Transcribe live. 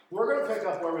We're going to pick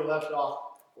up where we left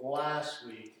off last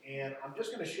week, and I'm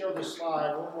just going to show this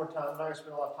slide one more time. I'm not going to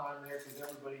spend a lot of time there because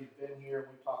everybody's been here and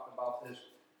we've talked about this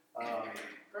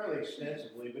fairly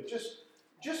extensively, but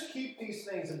just keep these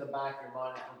things in the back of your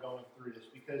mind as we're going through this,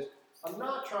 because I'm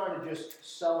not trying to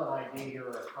just sell an idea here or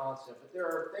a concept, but there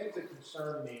are things that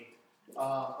concern me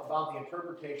about the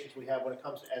interpretations we have when it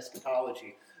comes to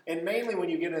eschatology, and mainly when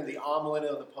you get into the amillennial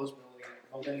and the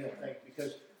post-millennial thing,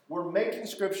 because we're making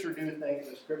Scripture do things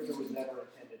that Scripture was never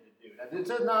intended to do. Now, this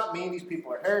does not mean these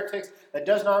people are heretics. That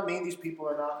does not mean these people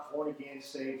are not born-again,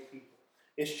 saved people.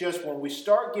 It's just when we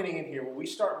start getting in here, when we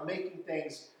start making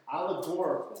things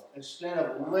allegorical instead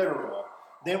of literal,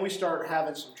 then we start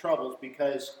having some troubles,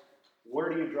 because where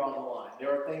do you draw the line? There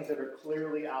are things that are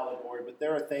clearly allegory, but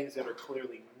there are things that are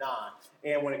clearly not.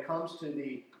 And when it comes to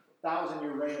the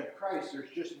 1,000-year reign of Christ, there's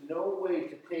just no way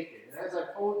to take it. And as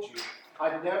I told you,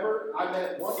 I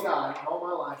met one guy in all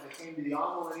my life that came to the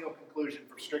amillennial conclusion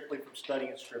strictly from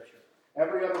studying Scripture.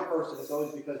 Every other person, it's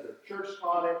always because their church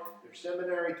taught it, their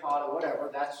seminary taught it, whatever.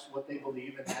 That's what they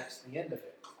believe, and that's the end of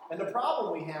it. And the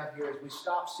problem we have here is we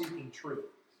stop seeking truth.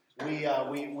 What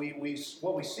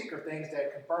we seek are things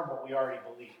that confirm what we already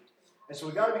believe. And so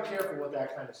we've got to be careful with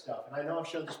that kind of stuff. And I know I've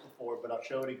showed this before, but I'll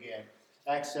show it again.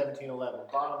 Acts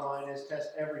 17:11. Bottom line is, test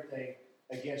everything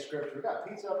against Scripture. We've got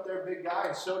pizza up there, big guy,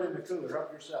 and soda in the cooler.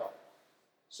 Help yourself.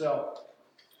 So,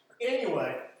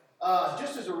 anyway,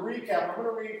 just as a recap, I'm going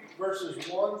to read verses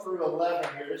 1 through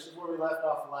 11 here. This is where we left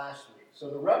off last week. So,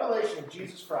 the revelation of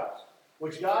Jesus Christ,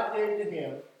 which God gave to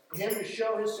him to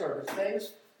show his servants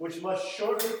things which must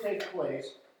shortly take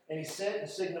place, and he sent and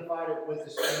signified it with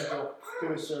his angel to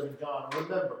his servant John.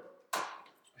 Remember,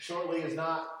 shortly is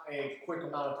not a quick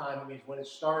amount of time. It means when it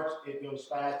starts, it goes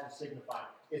fast and signified.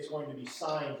 It's going to be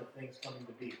signs of things coming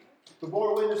to be. Who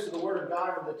bore witness to the word of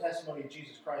God and the testimony of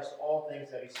Jesus Christ, all things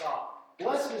that he saw.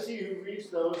 Blessed is he who reads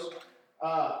and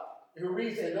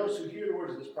those who hear the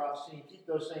words of this prophecy and keep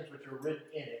those things which are written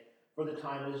in it, for the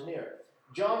time is near.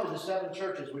 John to the 7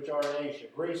 churches which are in Asia,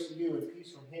 grace to you and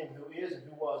peace from him who is and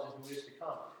who was and who is to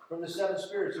come. From the 7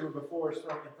 spirits who were before his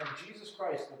throne, and from Jesus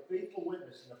Christ, the faithful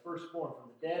witness and the firstborn from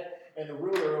the dead, and the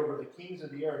ruler over the kings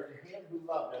of the earth, to him who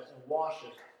loved us and washed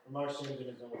us from our sins in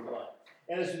his own blood,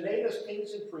 and has made us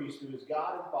kings and priests to his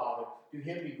God and Father. To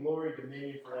him be glory,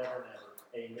 dominion forever and ever.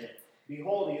 Amen.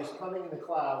 Behold, he is coming in the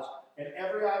clouds, and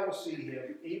every eye will see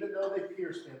him, even though they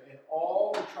pierced him, and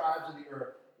all the tribes of the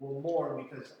earth will mourn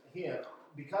because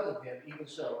of him, even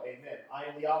so, amen. I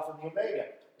am the Alpha and the Omega,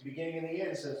 the beginning and the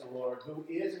end, says the Lord, who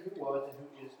is and who was and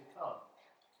who is to come,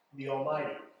 the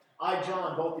Almighty. I,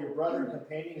 John, both your brother and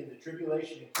companion in the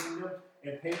tribulation and kingdom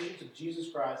and patience of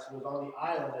Jesus Christ, was on the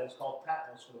island that is called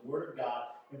Patmos for the word of God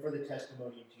and for the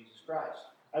testimony of Jesus Christ.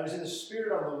 I was in the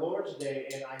Spirit on the Lord's day,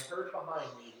 and I heard behind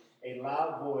me a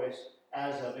loud voice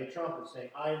as of a trumpet, saying,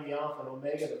 I am the Alpha and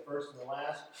Omega, the first and the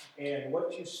last, and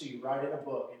what you see, write in a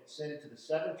book, and send it to the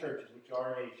 7 churches which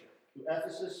are in Asia, to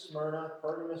Ephesus, Smyrna,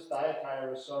 Pergamos,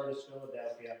 Thyatira, Sardis,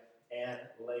 Philadelphia, and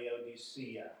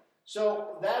Laodicea.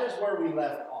 So that is where we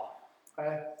left off.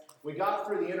 Okay? We got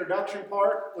through the introduction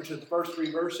part, which is the first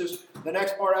 3 verses. The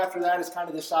next part after that is kind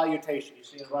of the salutation. You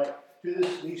see it right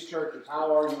to these churches.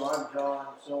 How are you? I'm John,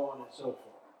 and so on and so forth.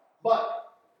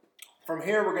 But from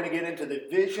here, we're going to get into the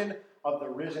vision of the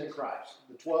risen Christ,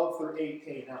 the 12 through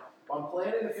 18. Now, I'm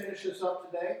planning to finish this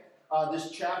up today. This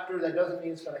chapter, that doesn't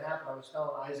mean it's going to happen. I was telling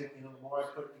Isaac, the more I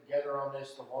put together on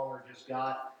this, the longer it just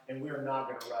got, and we are not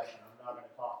going to rush it. I'm not going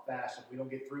to talk fast. If we don't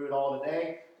get through it all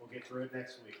today, we'll get through it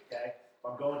next week, okay? If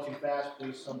I'm going too fast,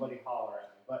 please somebody holler at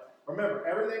me. But remember,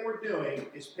 everything we're doing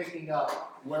is picking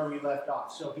up where we left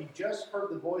off. So he just heard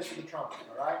the voice of the trumpet,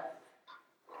 all right?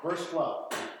 Verse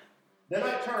 12. Then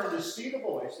I turned to see the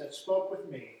voice that spoke with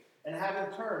me, and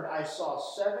having turned, I saw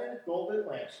 7 golden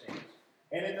lampstands,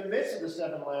 and in the midst of the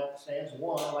 7 lampstands,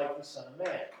 one like the Son of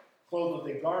Man, clothed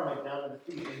with a garment down to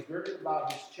the feet, and girded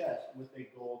about his chest with a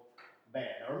gold band.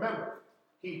 Now remember,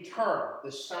 he turned.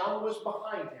 The sound was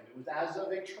behind him. It was as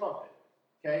of a trumpet.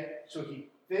 Okay? So he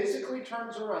physically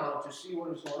turns around to see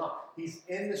what is going on. He's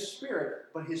in the spirit,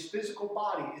 but his physical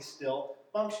body is still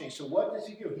functioning. So what does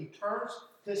he do? He turns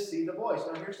to see the voice.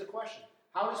 Now here's the question.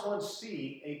 How does one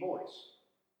see a voice?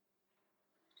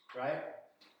 Right?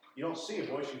 You don't see a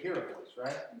voice, you hear a voice,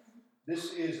 right?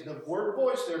 This is the word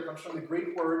voice there comes from the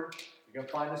Greek word, you're going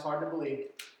to find this hard to believe,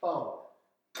 phone.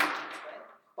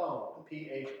 Phone,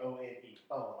 P-H-O-N-E,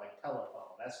 phone, like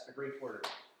telephone. That's the Greek word.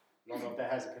 I don't know if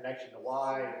that has a connection to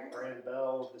why Brandon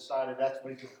Bell decided that's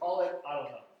what he could call it. I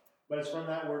don't know. But it's from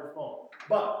that word phone.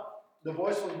 But the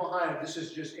voice was behind it. This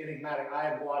is just enigmatic. I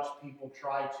have watched people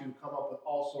try to come up with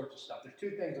all sorts of stuff. There's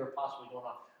 2 things that are possibly going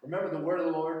on. Remember the word of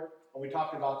the Lord? When we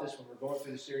talked about this when we're going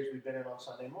through the series we've been in on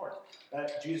Sunday morning.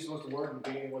 That Jesus was the Word, in the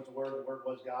beginning was the Word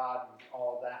was God, and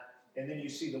all of that. And then you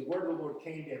see the word of the Lord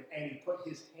came to him, and he put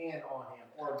his hand on him,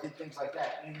 or did things like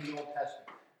that in the Old Testament.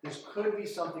 This could be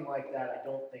something like that. I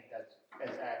don't think that's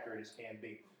as accurate as can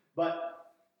be.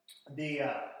 But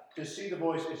to see the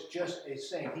voice is just a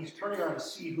saying. He's turning around to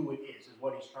see who it is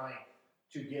what he's trying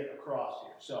to get across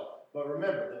here. So, but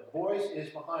remember, the voice is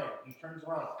behind him. He turns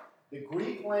around. The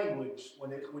Greek language,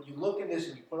 when you look at this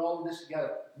and you put all of this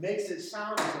together, makes it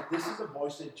sound as if this is a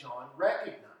voice that John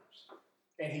recognized.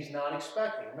 And he's not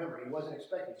expecting. Remember, he wasn't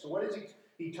expecting. So what is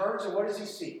he turns and what does he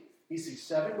see? He sees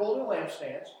 7 golden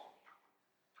lampstands.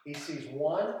 He sees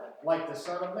one like the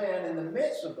Son of Man in the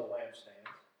midst of the lampstands.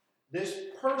 This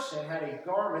person had a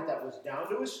garment that was down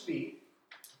to his feet,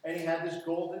 and he had this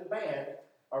golden band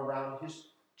around his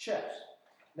chest.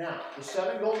 Now, the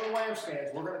 7 golden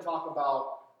lampstands, we're going to talk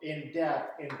about in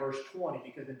depth in verse 20,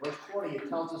 because in verse 20 it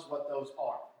tells us what those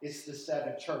are. It's the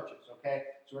 7 churches, okay?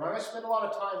 So we're not going to spend a lot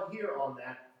of time here on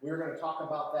that. We're going to talk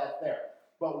about that there.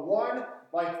 But one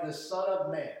like the Son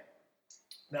of Man.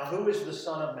 Now, who is the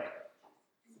Son of Man?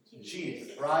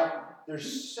 Jesus, right?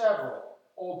 There's several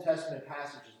Old Testament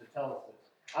passages that tell us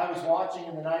this. I was watching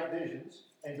in the night visions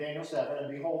in Daniel 7,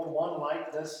 and behold, one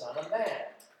like the Son of Man,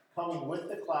 coming with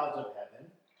the clouds of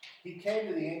heaven. He came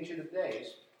to the Ancient of Days,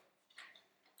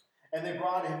 and they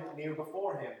brought him near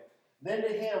before him. Then to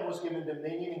him was given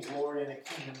dominion and glory and a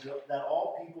kingdom, that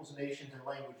all peoples, nations, and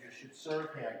languages should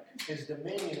serve him. His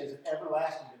dominion is an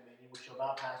everlasting dominion which shall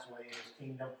not pass away, and his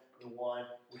kingdom the one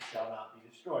which shall not be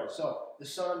destroyed. So the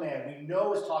Son of Man, we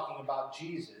know, is talking about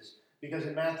Jesus, because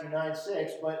in Matthew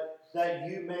 9:6, but that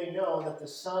you may know that the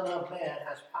Son of Man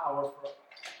has power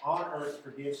on earth to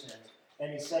forgive sins.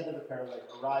 And he said to the paralytic,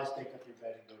 arise, take up your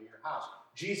bed, and go to your house.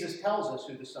 Jesus tells us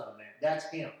who the Son of Man. That's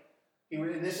him.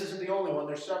 This isn't the only one.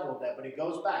 There's several of them, but he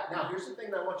goes back. Now, here's the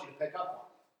thing that I want you to pick up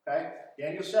on. Okay?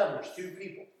 Daniel 7, there's 2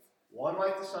 people. One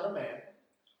like the Son of Man,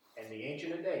 and the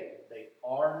Ancient of Days. They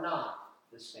are not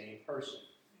the same person.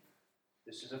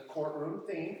 This is a courtroom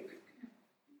theme.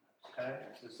 Okay?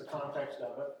 This is the context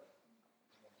of it.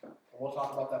 And we'll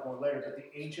talk about that more later. But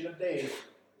the Ancient of Days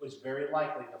was very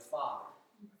likely the Father.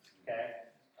 Okay?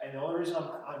 And the only reason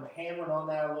I'm hammering on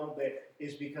that a little bit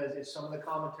is because it's some of the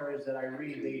commentaries that I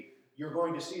read, you're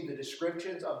going to see the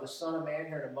descriptions of the Son of Man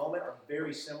here in a moment are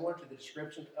very similar to the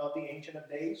descriptions of the Ancient of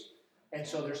Days. And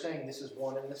so they're saying this is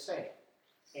one and the same.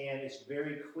 And it's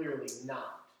very clearly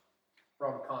not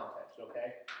from context,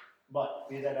 okay? But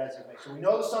be that as it may. So we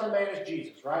know the Son of Man is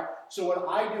Jesus, right? So what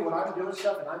I do when I'm doing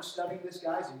stuff and I'm studying this,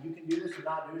 guys, and you can do this or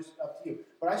not do this, up to you.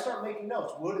 But I start making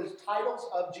notes. What is titles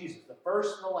of Jesus? The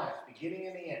first and the last, beginning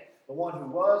and the end. The one who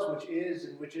was, which is,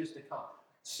 and which is to come.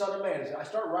 Son of Man. I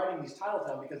start writing these titles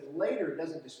down because later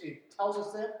it tells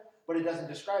us them, but it doesn't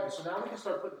describe it. So now we can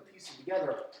start putting the pieces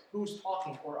together of who's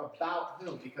talking or about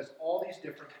whom, because all these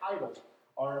different titles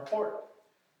are important.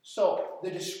 So the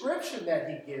description that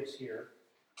he gives here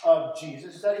of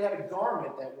Jesus is that he had a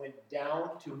garment that went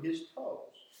down to his toes,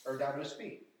 or down to his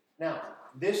feet. Now,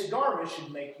 this garment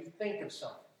should make you think of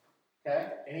something. Okay?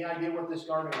 Any idea what this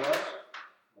garment was?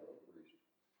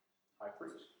 High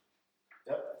priest.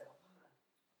 Yep.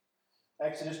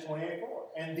 Exodus 28:4.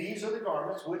 And these are the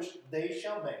garments which they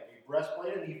shall make: a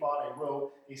breastplate, an ephod, a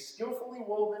robe, a skillfully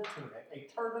woven tunic, a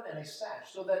turban, and a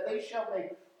sash, so that they shall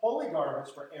make holy garments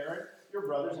for Aaron, your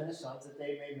brothers, and his sons, that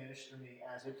they may minister me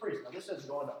as a priest. Now, this doesn't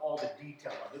go into all the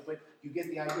detail of it, but you get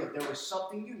the idea. There was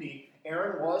something unique.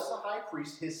 Aaron was the high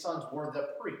priest. His sons were the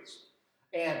priests.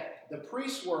 And the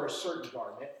priests wore a certain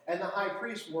garment, and the high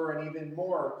priests wore an even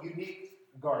more unique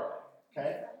garment.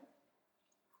 Okay?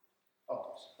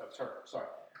 Oh, that's her. Sorry.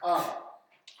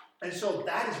 And so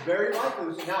that is very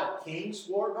likely. Now, kings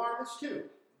wore garments too.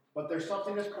 But there's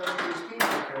something that's pointing to his kingdom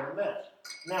here in a minute.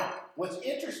 Now, what's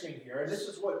interesting here, and this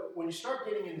is what, when you start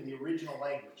getting into the original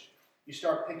language, you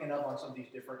start picking up on some of these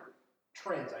different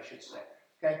trends, I should say.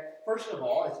 Okay? First of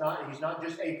all, he's not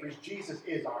just a priest. Jesus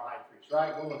is our high priest,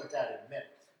 right? We'll look at that in a minute.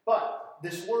 But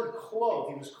this word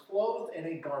clothed, he was clothed in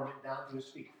a garment down to his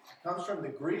feet. It comes from the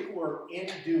Greek word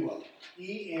enduo,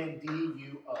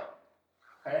 E-N-D-U-O.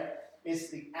 Okay? It's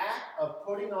the act of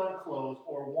putting on clothes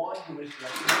or one who is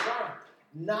dressed in a garment.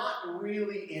 Not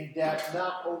really in depth,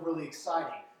 not overly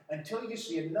exciting, until you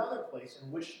see another place in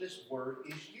which this word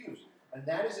is used. And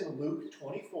that is in Luke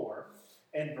 24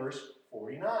 and verse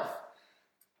 49.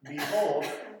 Behold,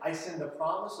 I send the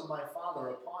promise of my Father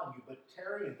upon you, but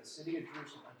tarry in the city of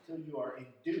Jerusalem until you are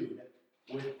endued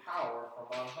with power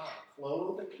from on high.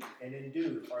 Clothed and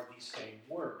endued are the same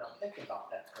word. Now think about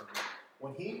that for a minute.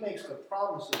 when he makes the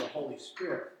promise of the Holy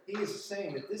Spirit, he is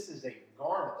saying that this is a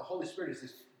garment. The Holy Spirit is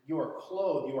this, you are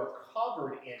clothed, you are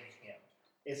covered in him.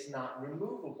 It's not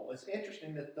removable. It's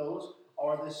interesting that those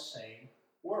are the same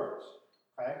words.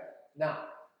 Okay? Now,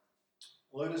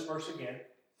 look at this verse again,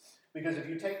 because if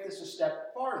you take this a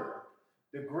step farther,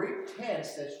 the Greek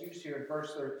tense that's used here in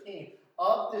verse 13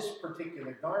 of this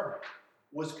particular garment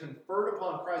was conferred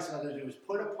upon Christ. In other words, it was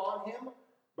put upon him,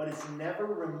 but it's never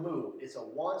removed. It's a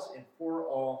once and for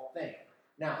all thing.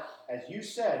 Now, as you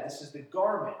said, this is the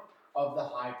garment of the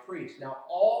high priest. Now,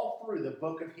 all through the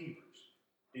book of Hebrews,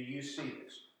 do you see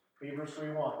this? Hebrews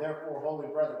 3:1, therefore, holy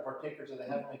brethren, partakers of the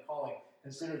heavenly calling,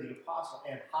 consider the apostle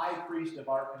and high priest of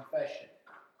our confession,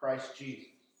 Christ Jesus.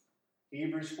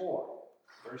 Hebrews 4,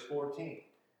 verse 14,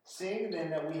 seeing then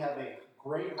that we have a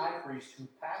great high priest who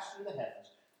passed through the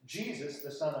heavens, Jesus,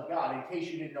 the Son of God. In case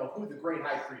you didn't know who the great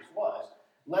high priest was,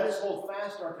 let us hold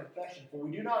fast our confession, for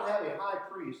we do not have a high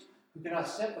priest who cannot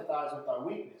sympathize with our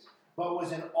weakness, but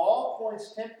was in all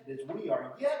points tempted as we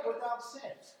are, yet without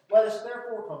sin. Let us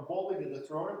therefore come boldly to the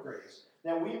throne of grace,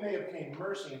 that we may obtain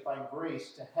mercy and find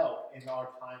grace to help in our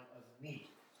time of need.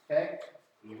 Okay?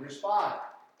 Hebrews 5,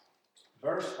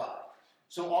 verse 5.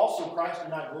 So also Christ did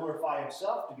not glorify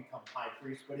himself to become high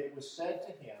priest, but it was said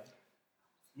to him,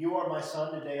 you are my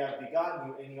son, today I've begotten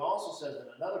you. And he also says in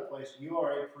another place, you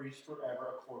are a priest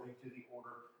forever according to the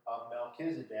order of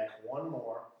Melchizedek. One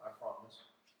more, I promise.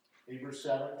 Hebrews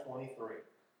 7:23.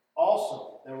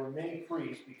 Also, there were many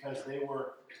priests because they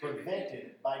were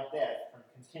prevented by death from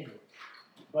continuing.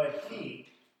 But he,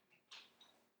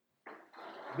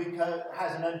 because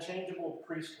has an unchangeable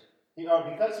priesthood.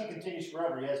 Because he continues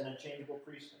forever, he has an unchangeable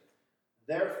priesthood.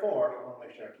 Therefore, I want to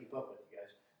make sure I keep up with you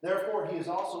guys. Therefore, he is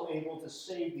also able to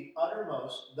save the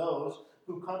uttermost, those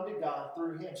who come to God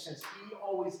through him, since he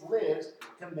always lives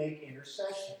to make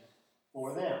intercession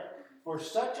for them. For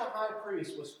such a high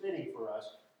priest was fitting for us,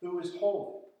 who is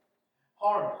holy,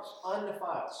 harmless,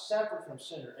 undefiled, separate from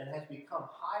sinner, and has become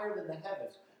higher than the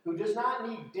heavens, who does not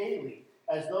need daily,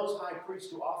 as those high priests,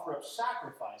 to offer up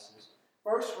sacrifices,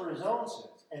 first for his own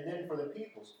sins, and then for the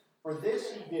people's. For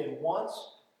this he did once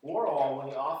for all when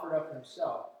he offered up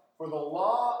himself. For the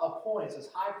law appoints as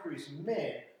high priests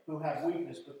men who have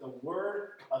weakness, but the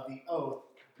word of the oath,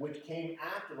 which came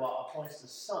after the law, appoints the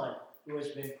Son who has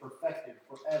been perfected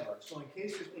forever. So in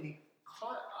case there's any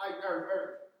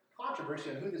controversy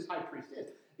on who this high priest is,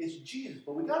 it's Jesus.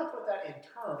 But we got to put that in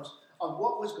terms of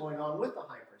what was going on with the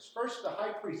high priest. First, the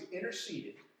high priest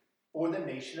interceded for the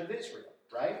nation of Israel,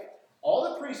 right? All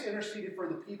the priests interceded for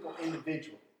the people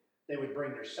individually. They would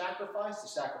bring their sacrifice. The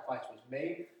sacrifice was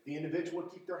made. The individual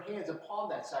would keep their hands upon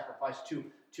that sacrifice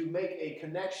to make a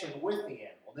connection with the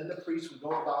animal. Then the priest would go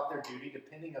about their duty,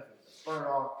 depending on a burnt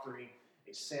offering,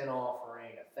 a sin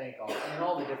offering, a thank offering, and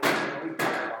all the different, we talk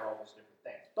about all those different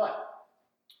things. But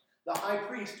the high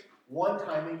priest, one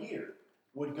time a year,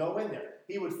 would go in there.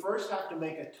 He would first have to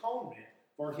make atonement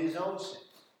for his own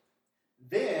sins.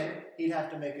 Then he'd have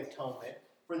to make atonement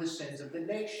for the sins of the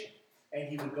nation. And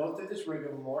he would go through this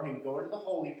rigmarole. He would go into the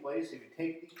holy place. He would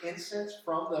take the incense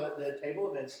from the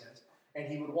table of incense, and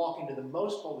he would walk into the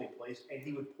most holy place, and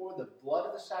he would pour the blood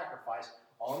of the sacrifice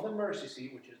on the mercy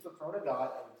seat, which is the throne of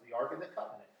God, and the Ark of the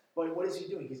Covenant. But what is he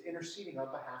doing? He's interceding on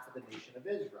behalf of the nation of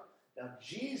Israel. Now,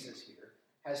 Jesus here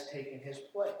has taken his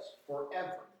place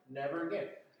forever, never again.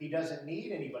 He doesn't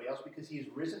need anybody else because he is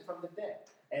risen from the dead.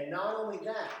 And not only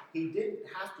that, he didn't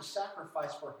have to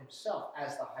sacrifice for himself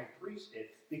as the high priest did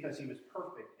because he was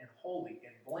perfect and holy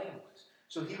and blameless.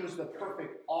 So he was the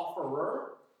perfect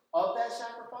offerer of that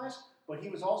sacrifice, but he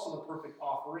was also the perfect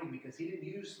offering because he didn't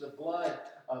use the blood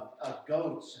of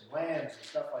goats and lambs and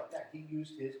stuff like that. He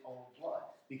used his own blood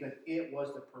because it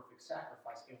was the perfect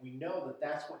sacrifice. And we know that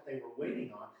that's what they were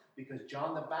waiting on because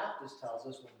John the Baptist tells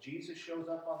us when Jesus shows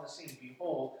up on the scene,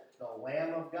 behold, the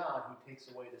Lamb of God who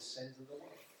takes away the sins of the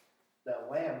world.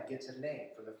 The Lamb gets a name.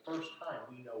 For the first time,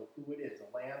 we know who it is. The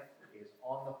Lamb is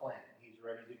on the planet. He's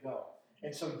ready to go.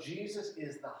 And so Jesus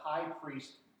is the high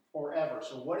priest forever.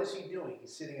 So what is he doing?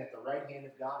 He's sitting at the right hand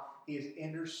of God. He is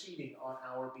interceding on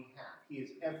our behalf. He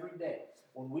is every day.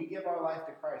 When we give our life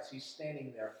to Christ, he's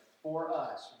standing there for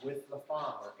us with the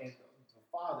Father. And the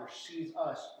Father sees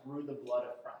us through the blood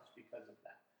of Christ because of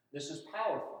that. This is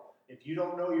powerful. If you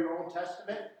don't know your Old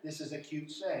Testament, this is a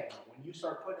cute saying. When you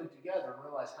start putting it together and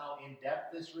realize how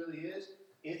in-depth this really is,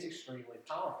 it's extremely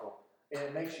powerful. And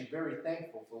it makes you very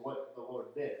thankful for what the Lord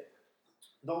did.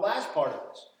 The last part of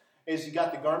this is you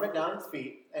got the garment down at the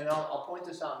feet, and I'll point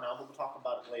this out now, but we'll talk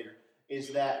about it later,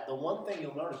 is that the one thing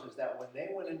you'll notice is that when they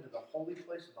went into the holy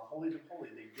place, the holies of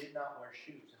holies, they did not wear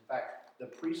shoes. In fact, the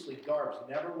priestly garbs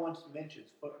never once mentions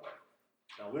footwear.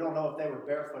 Now, we don't know if they were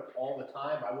barefoot all the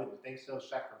time. I wouldn't think so.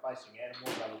 Sacrificing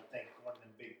animals, I would think one of them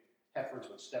big heifers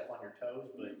would step on your toes,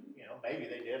 but, maybe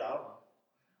they did. I don't know.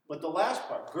 But the last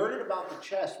part, girded about the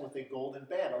chest with a golden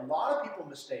band. A lot of people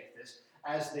mistake this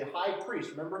as the high priest.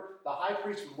 Remember, the high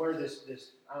priest would wear this,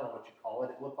 I don't know what you call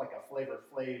it. It looked like a Flavor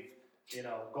Flav,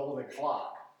 golden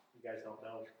clock. You guys don't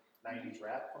know 90s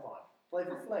rap? Come on.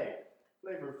 Flavor Flav.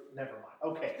 Never mind.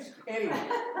 Okay. Anyway.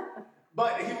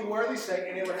 But he would wear these things,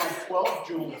 and it would have 12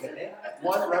 jewels in it.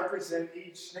 One represent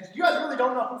each. You guys really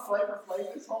don't know who Flavor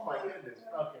Flav is? Oh, my goodness.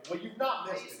 Okay. Well, you've not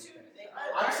missed anything.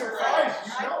 I'm surprised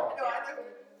you know.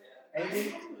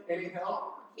 Any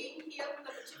help? He opened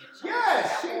up a chicken shop.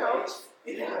 Yes, she knows.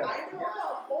 Yeah, I know.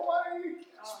 Yeah, boy,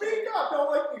 speak up.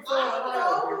 Don't make me feel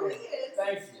like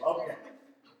Thank you. Okay.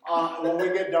 When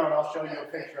we get done, I'll show you a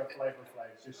picture of Flavor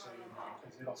Flav, just so you know,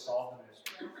 because it'll solve the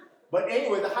mystery. But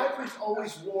anyway, the high priest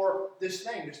always wore this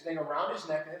thing around his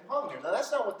neck and it hung there. Now,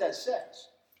 that's not what that says.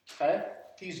 Okay?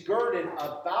 He's girded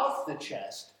about the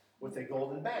chest with a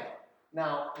golden band.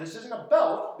 Now, this isn't a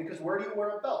belt, because where do you wear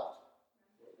a belt?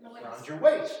 Around your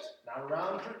waist, not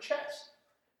around your chest.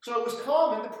 So it was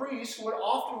common, the priests would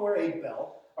often wear a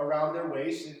belt around their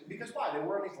waist, because why? They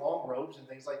wore these long robes and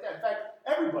things like that. In fact,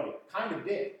 everybody kind of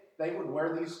did. They would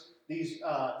wear these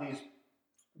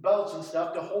belts and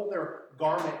stuff to hold their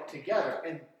garment together.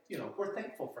 And, we're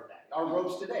thankful for that. Our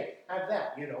robes today have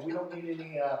that. We don't need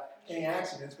any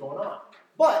accidents going on.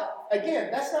 But, again,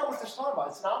 that's not what this is talking about.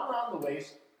 It's not around the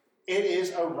waist. It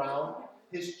is around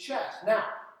his chest. Now,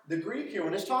 the Greek here,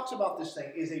 when this talks about this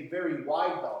thing, is a very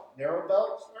wide belt. Narrow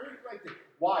belt, very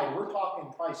wide. We're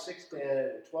talking probably 6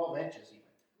 to 12 inches even.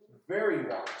 Very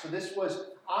wide. So this was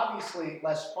obviously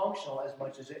less functional as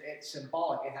much as it's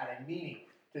symbolic. It had a meaning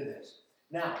to this.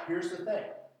 Now, here's the thing.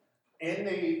 In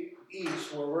the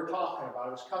East, where we're talking about,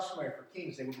 it was customary for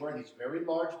kings. They would wear these very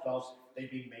large belts. They'd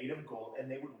be made of gold, and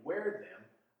they would wear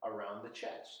them around the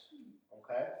chest.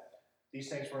 Okay? These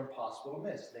things were impossible to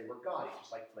miss. They were gaudy,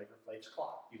 just like Flavor Flav's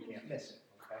clock. You can't miss it.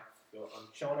 Okay? So I'm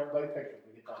showing everybody pictures.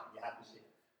 When we get done, you have to see it.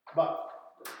 But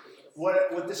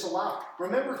what this allowed,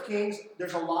 remember, kings,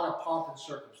 there's a lot of pomp and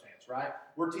circumstance, right?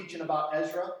 We're teaching about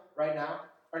Ezra right now,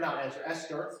 or not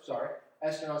Ezra,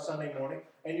 Esther on Sunday morning,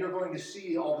 and you're going to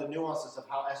see all the nuances of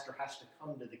how Esther has to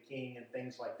come to the king and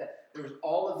things like that. There's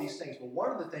all of these things. But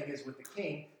one of the things is with the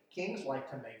king, kings like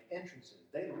to make entrances.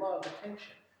 They love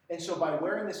attention. And so by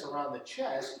wearing this around the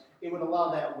chest, it would allow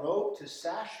that robe to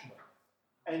sash more.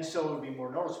 And so it would be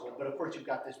more noticeable. But of course, you've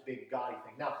got this big gaudy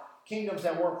thing. Now, kingdoms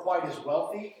that weren't quite as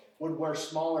wealthy would wear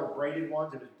smaller braided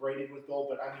ones. It was braided with gold.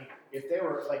 But I mean, if they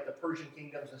were like the Persian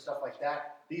kingdoms and stuff like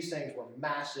that, these things were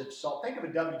massive. Think of a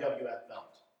WWF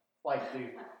belt.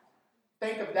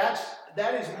 Think of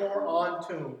that is more on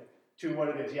tune to what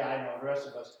it is. Yeah, I know, the rest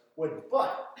of us wouldn't.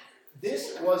 But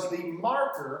this was the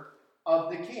marker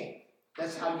of the king.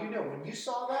 That's how you know. When you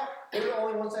saw that, they were the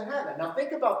only ones that had that. Now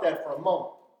think about that for a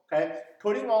moment. Okay?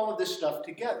 Putting all of this stuff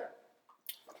together.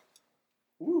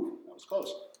 Woo, that was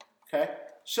close. Okay?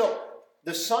 So,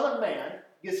 the Son of Man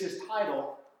gets his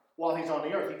title while he's on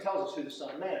the earth. He tells us who the Son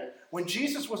of Man is. When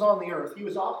Jesus was on the earth, he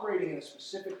was operating in a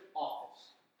specific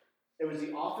office. It was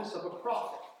the office of a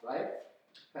prophet, right?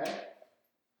 Okay?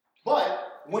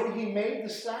 But when he made the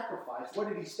sacrifice, what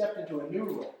did he step into? A new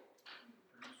role.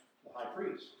 The high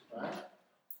priest, right?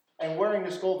 And wearing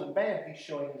this golden band, he's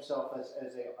showing himself as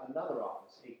another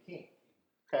office, a king.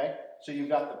 Okay? So you've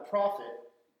got the prophet,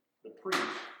 the priest,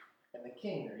 and the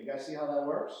king there. You guys see how that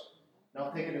works? Now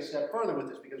take it a step further with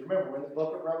this, because remember, we're in the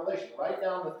book of Revelation. Write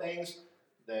down the things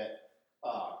that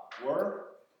were,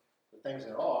 the things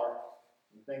that are,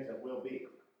 and the things that will be.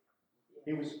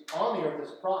 He was on the earth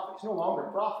as a prophet. He's no longer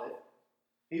a prophet.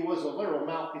 He was a literal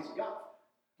mouthpiece of God.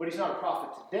 But he's not a prophet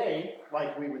today,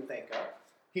 like we would think of.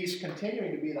 He's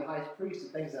continuing to be the high priest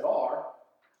of things that are,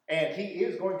 and he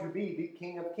is going to be the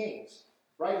King of Kings.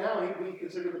 Right now, he would be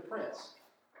considered the prince.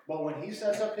 But when he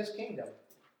sets up his kingdom,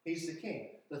 he's the king,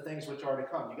 the things which are to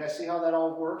come. You guys see how that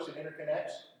all works and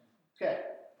interconnects? Okay.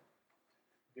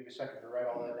 Give you a second to write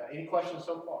all that down. Any questions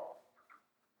so far?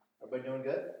 Everybody doing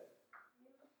good?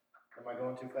 Am I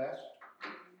going too fast?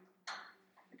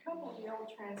 A couple of the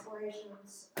old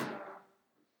translations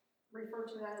refer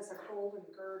to that as a golden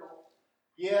girdle.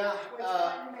 Yeah. Which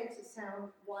kind of makes it sound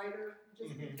wider,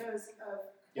 just because of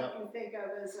Yep. what you think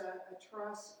of as a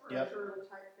truss or a girdle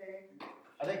type thing.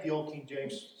 I think the old King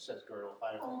James says girdle.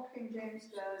 Old King James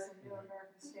does, and New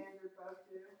American Standard both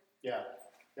do. Yeah.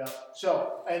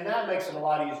 So, and that makes it a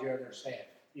lot easier to understand.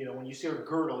 You know, when you see a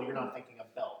girdle, you're not thinking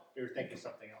of belt. You're thinking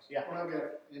something else. Yeah. Well, I've got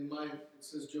in mind, it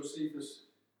says Josephus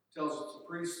tells us the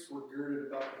priests were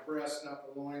girded about the breast, not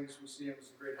the loins. We see him as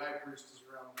the great high priest is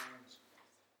around the loins.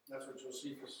 That's what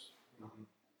Josephus.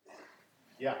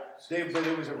 Yeah, but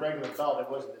it was a regular belt. It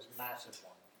wasn't this massive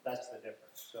one. That's the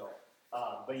difference. So,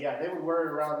 but yeah, they would wear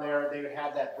it around there. They would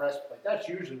have that breastplate. That's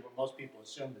usually what most people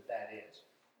assume that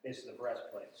is the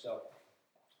breastplate. So,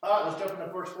 let's jump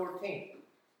into verse 14.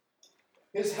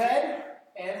 His head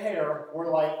and hair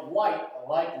were like white,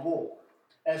 like wool,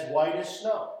 as white as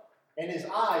snow, and his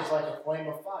eyes like a flame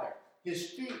of fire. His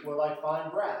feet were like fine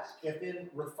brass,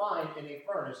 refined in a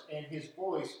furnace, and his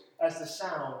voice as the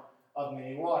sound of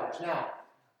many waters. Now,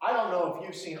 I don't know if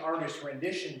you've seen artist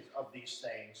renditions of these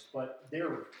things, but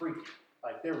they're freaky.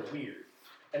 Like, they're weird.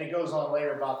 And it goes on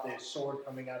later about this sword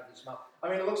coming out of his mouth. I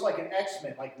mean, it looks like an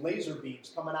X-Men, like laser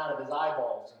beams coming out of his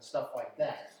eyeballs and stuff like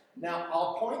that. Now,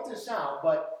 I'll point this out,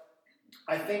 but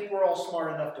I think we're all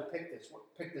smart enough to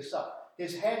pick this up.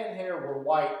 His head and hair were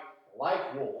white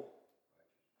like wool,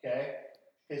 okay?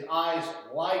 His eyes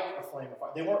like a flame of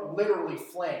fire. They weren't literally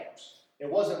flames.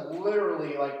 It wasn't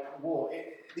literally like wool.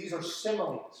 These are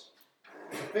similes.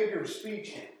 It's a figure of speech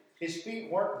here. His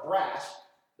feet weren't brass.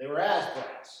 They were as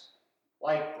brass.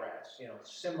 Like brass.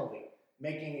 Simile.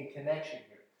 Making a connection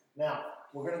here. Now,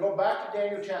 we're going to go back to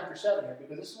Daniel chapter 7 here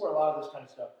because this is where a lot of this kind of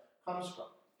stuff comes from.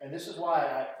 And this is why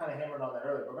I kind of hammered on that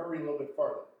earlier. We're going to read a little bit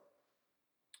further.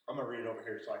 I'm going to read it over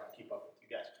here so I can keep up with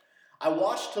you guys. I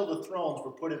watched till the thrones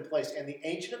were put in place, and the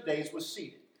Ancient of Days was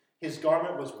seated. His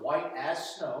garment was white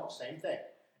as snow, same thing.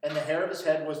 And the hair of his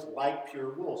head was like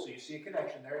pure wool. So you see a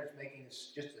connection there. It's making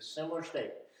this just a similar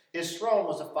statement. His throne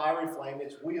was a fiery flame,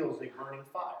 its wheels a burning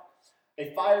fire.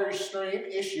 A fiery stream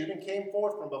issued and came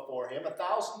forth from before him.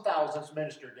 1,000 thousands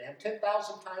ministered to him.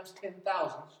 10,000 times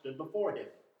 10,000 stood before him.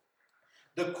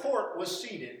 The court was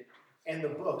seated, and the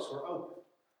books were open.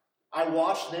 I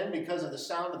watched then because of the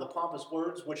sound of the pompous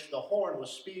words which the horn was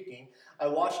speaking. I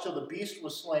watched till the beast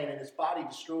was slain and his body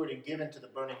destroyed and given to the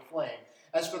burning flame.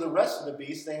 As for the rest of the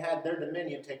beasts, they had their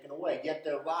dominion taken away, yet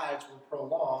their lives were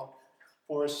prolonged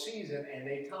for a season and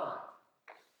a time.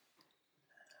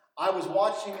 I was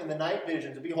watching in the night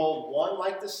visions, and behold, one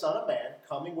like the Son of Man,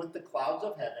 coming with the clouds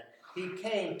of heaven. He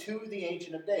came to the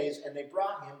Ancient of Days, and they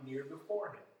brought him near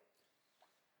before him.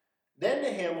 Then to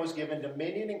him was given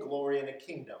dominion and glory and a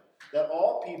kingdom, that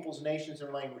all peoples, nations,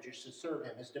 and languages should serve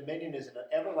him. His dominion is an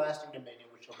everlasting dominion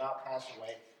which shall not pass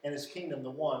away, and his kingdom the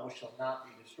one which shall not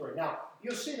be destroyed. Now,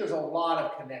 you'll see there's a lot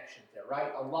of connections there,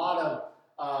 right? A lot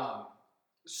of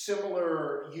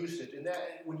similar usage. And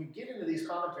that when you get into these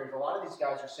commentaries, a lot of these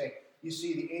guys are saying, you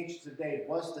see, the Ancient of Days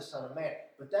was the Son of Man.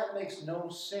 But that makes no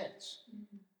sense.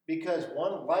 Because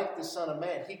one, like the Son of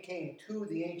Man, he came to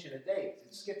the Ancient of Days.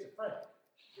 It's schizophrenic.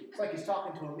 It's like he's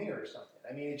talking to a mirror or something.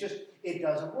 I mean, it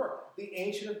doesn't work. The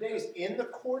Ancient of Days, in the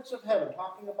courts of heaven,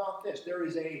 talking about this, there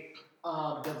is a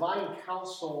divine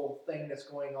council thing that's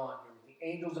going on here with the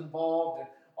angels involved and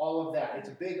all of that. It's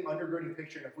a big undergirding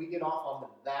picture, and if we get off on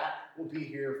that, we'll be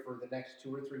here for the next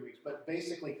 2 or 3 weeks. But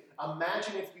basically,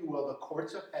 imagine, if you will, the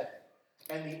courts of heaven,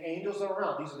 and the angels are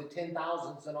around. These are the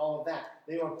 10,000s and all of that.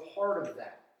 They are part of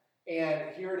that.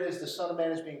 And here it is, the Son of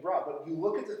Man is being brought. But you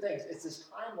look at the things, it's this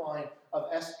timeline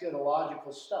of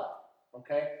eschatological stuff.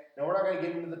 Okay? Now, we're not going to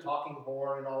get into the talking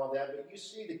horn and all of that, but you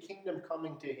see the kingdom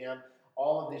coming to him,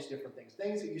 all of these different things.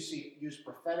 Things that you see used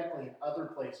prophetically in other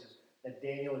places that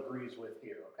Daniel agrees with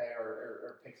here, okay,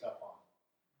 or picks up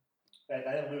on.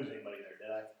 I didn't lose anybody there,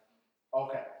 did I?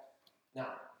 Okay.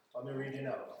 Now, let me read you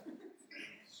another one.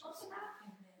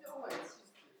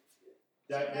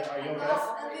 No, it's Are you okay?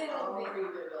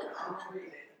 I'll read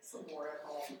it some more at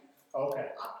home. Okay.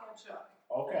 I'll catch up.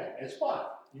 Okay, it's fine.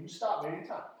 You can stop me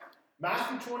anytime.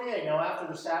 Matthew 28. Now after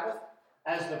the Sabbath,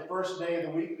 as the first day of the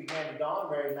week began to dawn,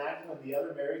 Mary Magdalene and the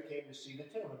other Mary came to see the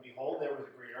tomb. And behold, there was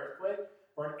a great earthquake,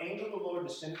 for an angel of the Lord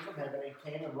descended from heaven and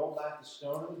came and rolled back the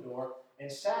stone of the door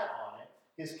and sat on it.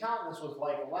 His countenance was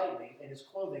like lightning, and his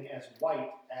clothing as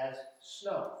white as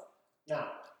snow.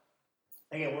 Now,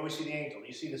 again, when we see the angel,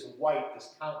 you see this white,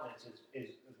 this countenance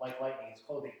is like lightning, his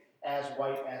clothing as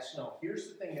white as snow. Here's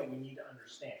the thing that we need to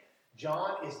understand.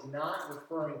 John is not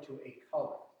referring to a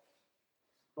color,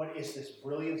 but it's this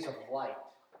brilliance of light.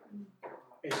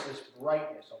 It's this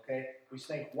brightness, okay? We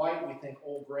think white, we think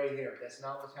old gray hair. That's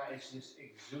not what's happening. It's this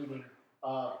exuding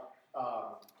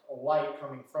light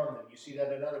coming from them. You see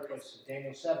that in other places.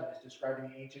 Daniel 7 is describing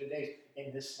the Ancient of Days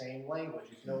in this same language.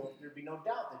 There'd be no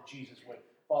doubt that Jesus would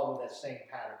follow that same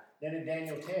pattern. Then in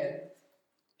Daniel 10,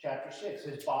 chapter 6,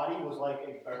 his body was like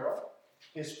a beryl,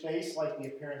 his face like the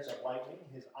appearance of lightning,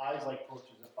 his eyes like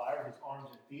torches of fire, his arms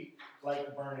and feet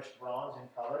like burnished bronze in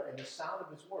color, and the sound of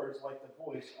his words like the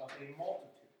voice of a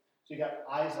multitude. So you got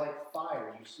eyes like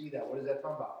fire. You see that. What is that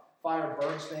talking about? Fire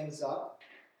burns things up.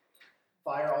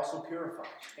 Fire also purifies.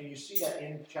 And you see that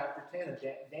in chapter 10 of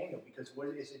Daniel, because what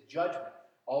is it? Judgment.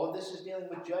 All of this is dealing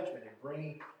with judgment and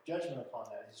bringing judgment upon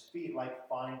that. His feet like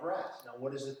fine brass. Now,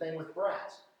 what is the thing with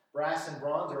brass? Brass and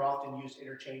bronze are often used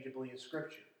interchangeably in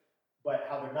Scripture. But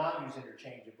how they're not used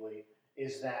interchangeably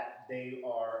is that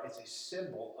it's a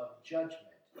symbol of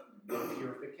judgment, of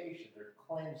purification. They're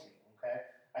cleansing, okay?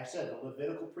 I said the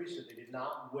Levitical priesthood, they did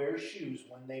not wear shoes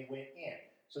when they went in.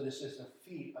 So this is the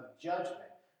feet of judgment.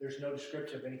 There's no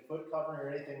description of any foot covering or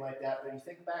anything like that. But you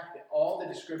think back to all the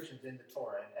descriptions in the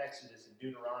Torah, in Exodus and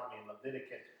Deuteronomy and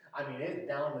Leviticus. I mean, it's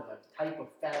down to the type of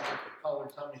fabric, the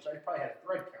colors, how many. So you probably had a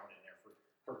thread count in there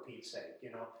for Pete's sake.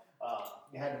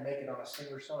 You had to make it on a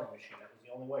Singer sewing machine. That was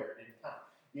the only way, or it didn't count.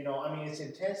 I mean, it's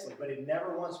intensely, but it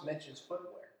never once mentions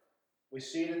footwear. We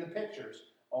see it in the pictures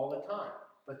all the time,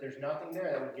 but there's nothing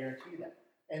there that would guarantee that.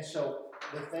 And so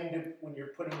the thing when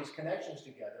you're putting these connections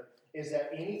together is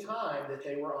that any time that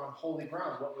they were on holy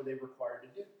ground, what were they required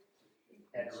to do?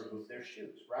 Had to remove their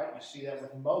shoes, right? You see that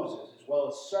with Moses as well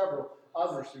as several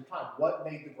others through time. What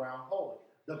made the ground holy?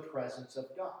 The presence of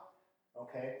God,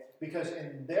 okay? Because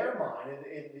in their mind,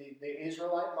 in the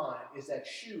Israelite mind, is that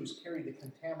shoes carry the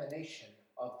contamination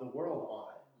of the world on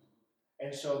it.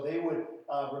 And so they would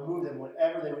remove them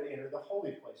whenever they would enter the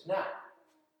holy place. Now,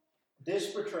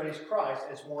 this portrays Christ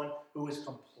as one who is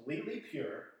completely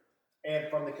pure and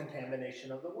from the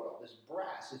contamination of the world. This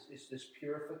brass is this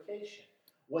purification.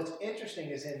 What's interesting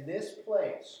is in this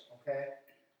place, okay,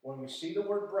 when we see the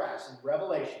word brass in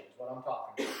Revelation, is what I'm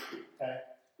talking about, okay,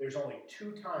 there's only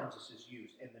 2 times this is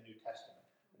used in the New Testament.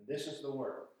 And this is the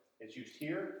word. It's used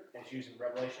here, and it's used in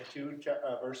Revelation 2,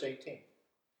 verse 18.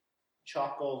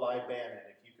 Chocolibanon.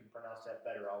 If you can pronounce that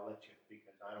better, I'll let you,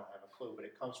 because I don't have a clue. But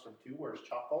it comes from 2 words,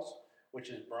 chokos, which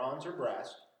is bronze or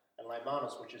brass, and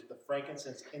Libanos, which is the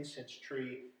frankincense incense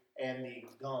tree and the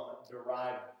gum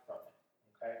derived from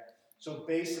it. Okay? So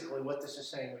basically what this is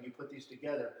saying when you put these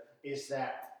together is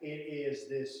that it is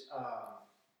this,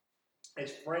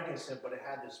 it's frankincense, but it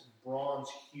had this bronze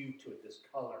hue to it, this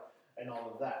color, and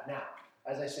all of that. Now,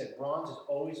 as I said, bronze is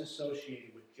always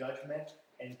associated with judgment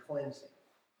and cleansing.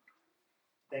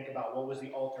 Think about what was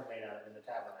the altar made out of in the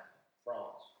tabernacle?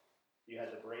 Bronze. You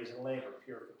had the brazen laver,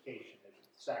 purification,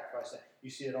 sacrifice. You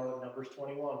see it all in Numbers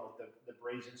 21 with the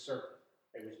brazen serpent.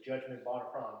 It was judgment brought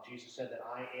upon. Jesus said that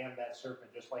I am that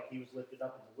serpent. Just like he was lifted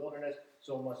up in the wilderness,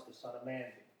 so must the Son of Man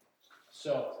be.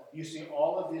 So you see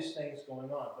all of these things going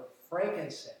on. But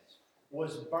frankincense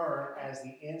was burned as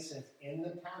the incense in the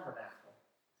tabernacle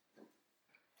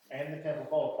and the temple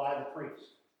both by the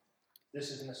priest.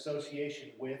 This is an association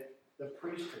with the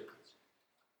priesthood.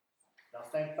 Now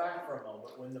think back for a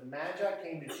moment. When the Magi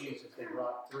came to Jesus, they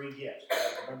brought 3 gifts.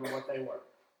 Remember what they were?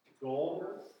 Gold,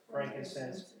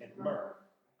 frankincense, and myrrh.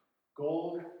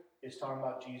 Gold is talking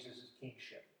about Jesus'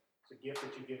 kingship. It's a gift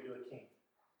that you give to a king.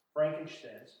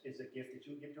 Frankincense is a gift that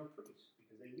you give to a priest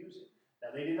because they use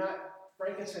it. Now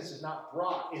frankincense is not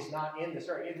in this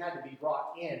area. It had to be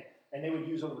brought in, and they would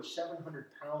use over 700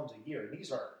 pounds a year.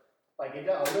 These are,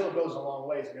 a little goes a long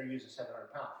ways, and they're using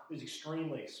 700 pounds. It was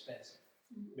extremely expensive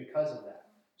because of that.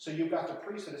 So you've got the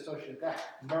priesthood associated with that.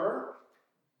 Myrrh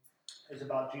is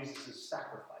about Jesus'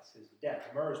 sacrifice, his death.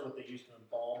 Myrrh is what they used to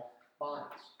embalm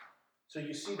bodies. So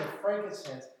you see the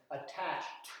frankincense attached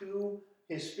to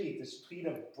his feet, this feet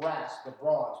of brass, the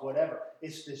bronze, whatever.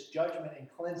 It's this judgment and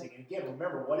cleansing. And again,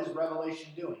 remember, what is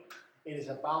Revelation doing? It is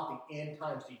about the end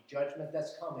times, the judgment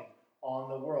that's coming on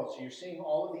the world. So you're seeing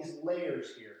all of these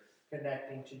layers here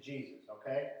connecting to Jesus,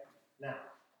 okay? Now,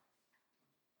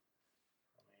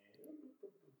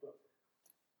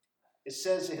 it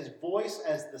says his voice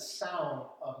as the sound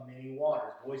of many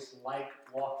waters, voice like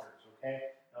waters, okay?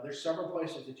 Now, there's several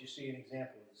places that you see an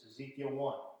example of this. Ezekiel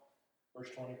 1, verse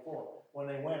 24. When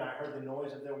they went, I heard the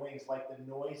noise of their wings like the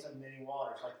noise of many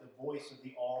waters, like the voice of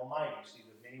the Almighty. You see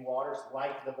the many waters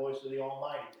like the voice of the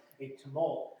Almighty. A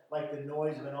tumult like the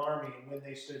noise of an army, and when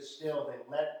they stood still, they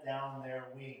let down their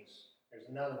wings. There's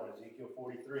another one, Ezekiel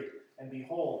 43. And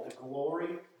behold, the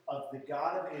glory of the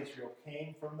God of Israel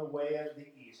came from the way of the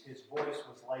east. His voice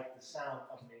was like the sound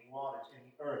of many waters, and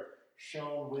the earth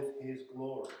shone with his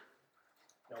glory.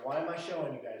 Now, why am I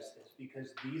showing you guys this? Because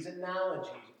these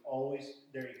analogies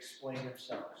they explain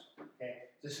themselves. Okay?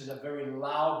 This is a very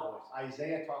loud voice.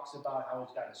 Isaiah talks about how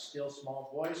he's got a still small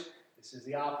voice. This is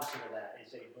the opposite of that.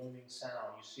 It's a booming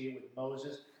sound. You see it with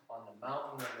Moses on the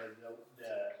mountain when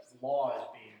the law is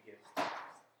being given.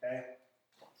 Okay?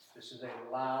 This is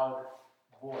a loud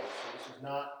voice. So this is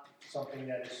not something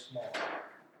that is small.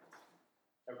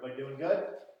 Everybody doing good?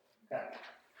 Okay.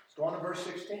 Let's go on to verse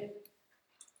 16.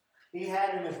 He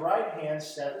had in his right hand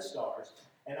 7 stars,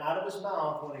 and out of his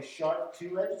mouth went a sharp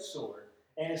 2-edged sword,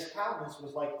 and his countenance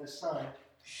was like the sun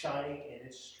shining in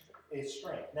its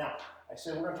strength. Now, I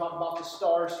said we're going to talk about the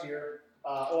stars here,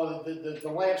 or the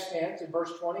lampstands in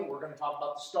verse 20. We're going to talk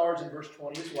about the stars in verse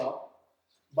 20 as well.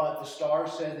 But the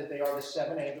stars said that they are the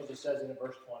 7 angels, it says in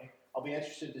verse 20. I'll be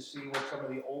interested to see what some of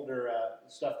the older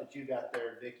stuff that you got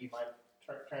there, Vicky, might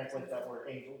translate that word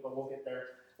angel, but we'll get there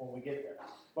when we get there.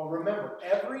 But remember,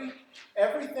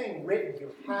 everything written here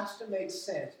has to make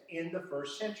sense in the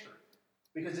first century,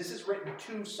 because this is written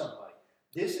to somebody.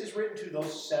 This is written to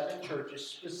those 7 churches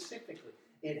specifically.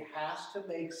 It has to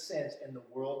make sense in the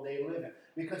world they live in,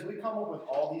 because we come up with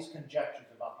all these conjectures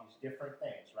about these different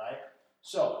things, right?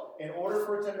 So, in order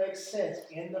for it to make sense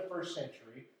in the first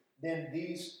century, then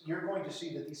you're going to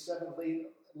see that these 7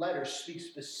 letters speak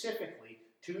specifically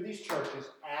to these churches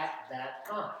at that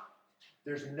time.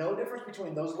 There's no difference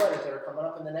between those letters that are coming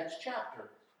up in the next chapter,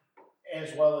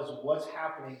 as well as what's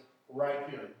happening right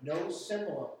here. No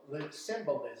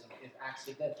symbolism is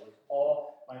accidental. It's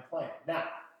all by plan. Now,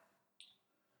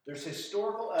 there's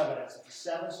historical evidence that the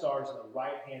 7 stars in the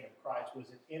right hand of Christ was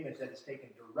an image that is taken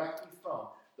directly from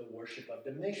the worship of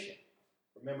Domitian.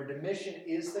 Remember, Domitian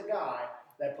is the guy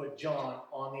that put John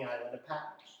on the island of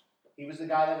Patmos. He was the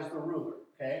guy that was the ruler,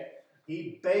 okay?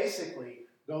 He basically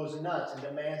goes nuts and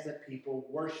demands that people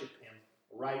worship him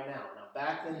right now. Now,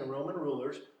 back then, the Roman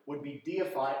rulers would be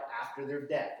deified after their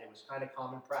death. It was kind of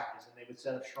common practice, and they would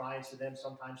set up shrines to them,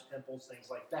 sometimes temples, things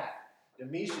like that.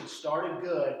 Domitian started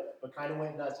good, but kind of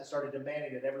went nuts and started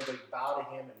demanding that everybody bow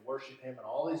to him and worship him and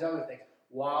all these other things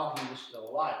while he was still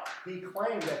alive. He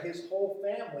claimed that his whole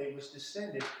family was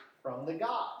descended from the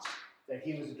gods, that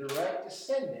he was a direct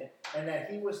descendant, and that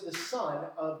he was the son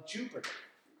of Jupiter,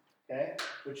 okay?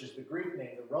 Which is the Greek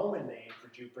name. The Roman name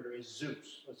for Jupiter is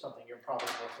Zeus. That's something you're probably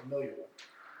more familiar with.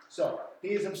 So he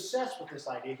is obsessed with this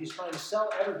idea. He's trying to sell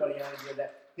everybody an idea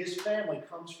that his family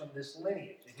comes from this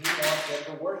lineage, and he wants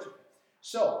them to worship him.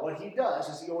 So what he does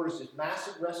is he orders this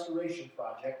massive restoration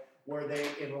project where they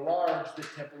enlarge the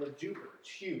temple of Jupiter. It's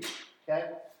huge, okay?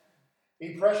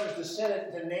 He pressures the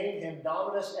Senate to name him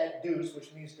Dominus et Deus,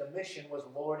 which means Domitian was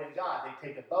Lord and God. They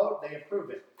take a vote, they approve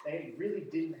it. They really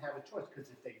didn't have a choice, because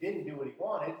if they didn't do what he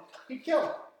wanted, he'd kill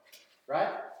him,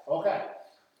 right? Okay,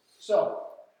 so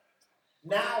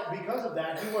now because of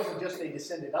that, he wasn't just a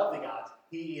descendant of the gods,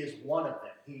 he is one of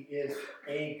them. He is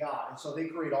a god. And so they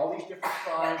create all these different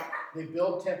shrines, they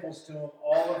build temples to him,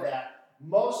 all of that.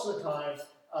 Most of the time,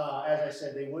 as I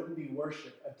said, they wouldn't be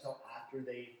worshipped until after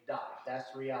they died.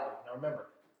 That's the reality. Now remember,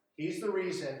 he's the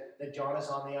reason that John is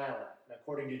on the island. And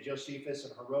according to Josephus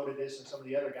and Herodotus and some of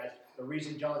the other guys, the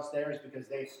reason John's there is because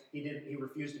he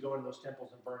refused to go into those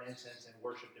temples and burn incense and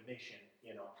worship Domitian,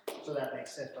 you know. So that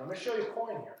makes sense. But I'm going to show you a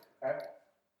coin here, okay?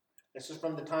 This is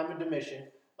from the time of Domitian.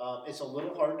 It's a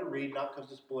little hard to read, not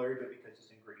because it's blurry, but because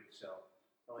it's in Greek. So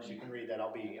unless you can read that,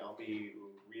 I'll be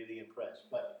really impressed.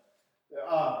 But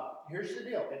here's the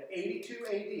deal. In 82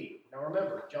 AD, now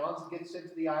remember, John gets sent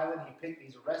to the island.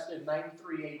 He's arrested in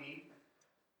 93 AD.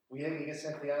 We think he gets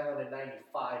sent to the island in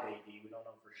 95 AD. We don't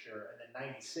know for sure. And then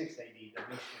 96 AD,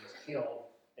 Domitian is killed,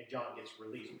 and John gets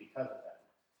released because of that.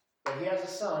 But he has a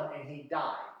son, and he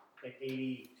died in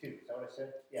 82. Is that what I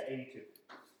said? Yeah, 82.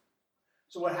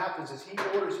 So what happens is he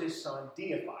orders his son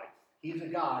deified. He's a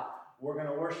god. We're going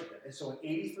to worship him. And so in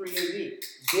 83 AD,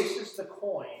 this is the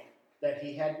coin that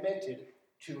he had minted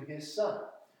to his son.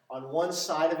 On one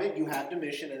side of it, you have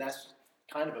Domitian, and that's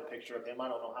kind of a picture of him. I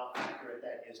don't know how accurate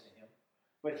that is to him.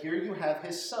 But here you have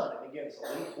his son. And again, it's a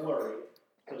little blurry,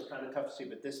 so it's kind of tough to see.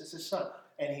 But this is his son.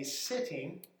 And he's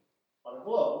sitting on a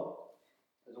globe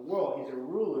as a world. He's a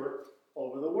ruler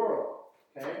over the world.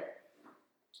 Okay?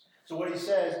 So what he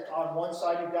says, on one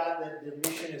side you've got the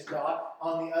Domitian is God.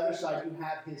 On the other side you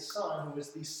have his son, who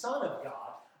is the Son of God,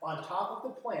 on top of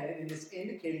the planet, and it's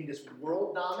indicating this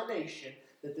world domination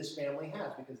that this family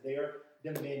has, because they are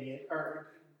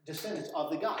descendants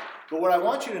of the God. But what I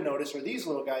want you to notice are these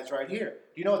little guys right here.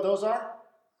 Do you know what those are?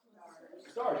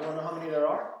 Stars. You want to know how many there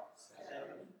are?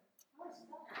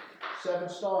 7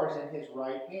 stars in his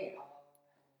right hand.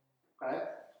 Okay?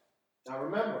 Now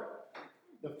remember,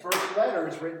 the first letter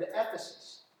is written to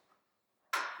Ephesus.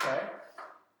 Okay?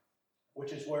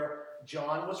 Which is where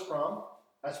John was from.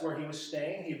 That's where he was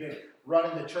staying. He'd been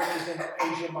running the churches in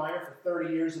Asia Minor for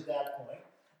 30 years at that point.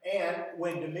 And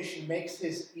when Domitian makes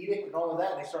his edict and all of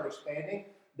that, and they start expanding,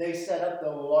 they set up the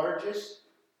largest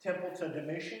temple to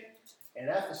Domitian in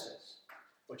Ephesus,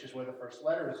 which is where the first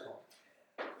letter is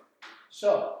going.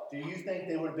 So, do you think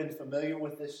they would have been familiar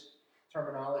with this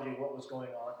terminology of what was going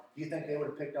on, do you think they would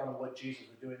have picked on what Jesus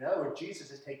was doing? In other words, Jesus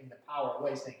is taking the power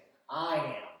away, saying, I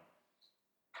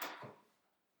am.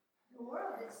 The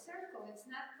world is circle, it's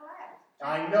not flat.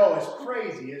 I know, it's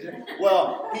crazy, isn't it?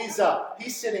 Well,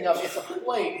 he's sitting up, it's a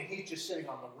plate, and he's just sitting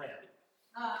on the rim.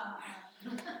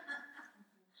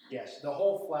 Yes, the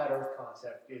whole flat earth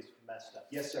concept is messed up.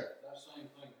 Yes, sir? That same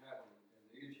thing happened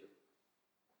in Egypt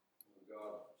when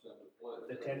God sent the plagues.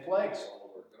 The 10 plagues.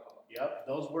 All over God. Yep,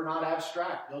 those were not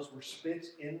abstract. Those were spits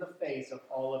in the face of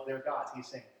all of their gods. He's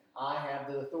saying, I have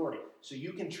the authority. So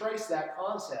you can trace that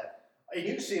concept, and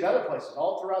you can see it other places,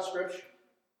 all throughout Scripture.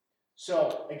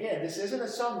 So, again, this isn't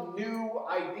some new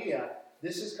idea.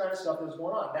 This is kind of stuff that's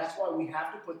going on. That's why we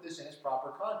have to put this in its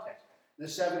proper context. The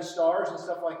 7 stars and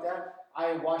stuff like that,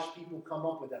 I watched people come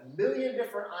up with a million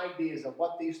different ideas of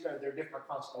what these are. They're different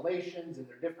constellations, and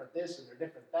they're different this, and they're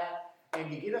different that.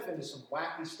 And you get up into some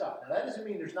wacky stuff. Now, that doesn't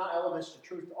mean there's not elements to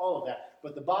truth to all of that.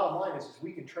 But the bottom line is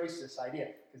we can trace this idea,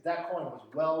 because that coin was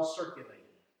well circulated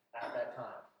at that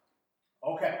time.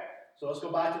 Okay, so let's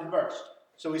go back to the verse.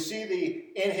 So we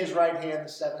see in his right hand,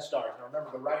 the 7 stars. Now remember,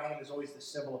 the right hand is always the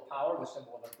symbol of power, the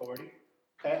symbol of authority.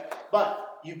 Okay?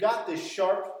 But you got this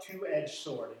sharp, 2-edged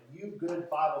sword. And you good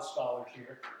Bible scholars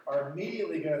here are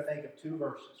immediately going to think of 2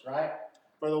 verses, right?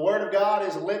 For the word of God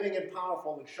is living and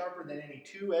powerful and sharper than any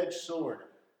 2-edged sword,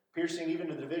 piercing even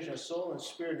to the division of soul and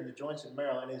spirit and the joints and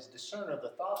marrow, and is discerner of the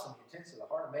thoughts and the intents of the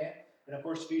heart of man. And of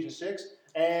course, Ephesians 6,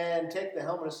 and take the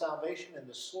helmet of salvation and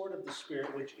the sword of the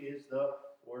Spirit, which is the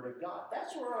Word of God.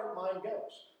 That's where our mind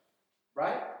goes,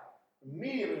 right?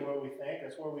 Immediately where we think,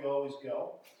 that's where we always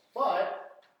go.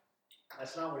 But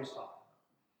that's not what he's talking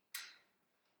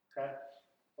about. Okay?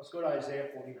 Let's go to Isaiah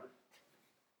 49.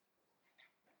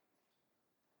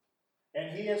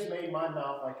 And he has made my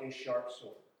mouth like a sharp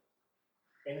sword.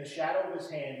 In the shadow of his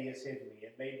hand he has hidden me,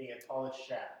 and made me a polished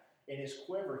shaft. In his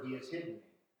quiver he has hidden me.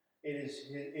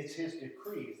 It's his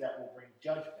decrees that will bring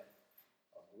judgment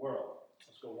of the world.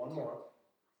 Let's go one more.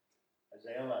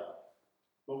 Isaiah 11.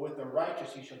 But with the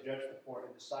righteous he shall judge the poor,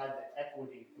 and decide the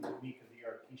equity for the meek of the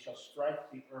earth. He shall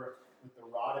strike the earth with the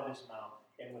rod of his mouth,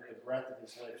 and with the breath of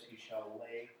his lips he shall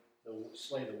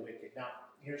slay the wicked. Now,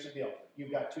 here's the deal.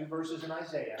 You've got 2 verses in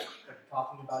Isaiah that are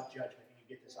talking about judgment, and you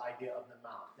get this idea of the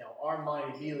mouth. Now, our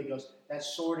mind immediately goes, that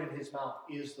sword in his mouth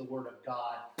is the word of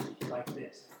God, like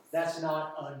this. That's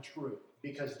not untrue,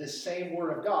 because this same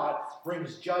word of God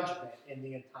brings judgment in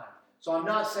the end time. So I'm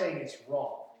not saying it's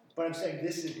wrong, but I'm saying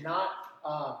this is not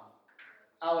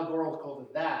allegorical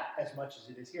to that as much as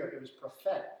it is here. It was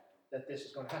prophetic that this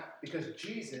is going to happen, because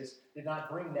Jesus did not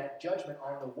bring that judgment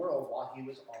on the world while he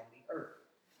was on the earth.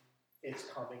 It's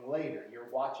coming later. You're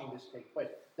watching this take place.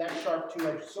 That sharp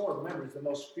 2-edged sword, remember, is the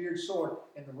most feared sword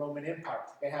in the Roman Empire.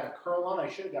 It had a curl on it. I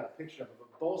should have got a picture of it,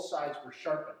 but both sides were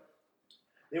sharpened.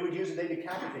 They would use it, they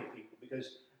decapitate people,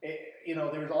 because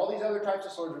there was all these other types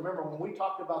of swords. Remember, when we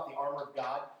talked about the armor of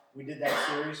God, we did that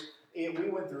series. We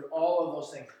went through all of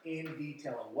those things in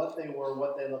detail of what they were,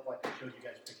 what they looked like. I showed you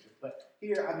guys pictures. But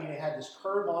here, it had this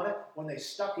curve on it. When they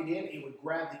stuck it in, it would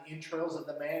grab the entrails of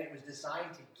the man. It was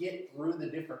designed to get through the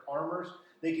different armors.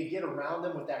 They could get around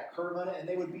them with that curve on it, and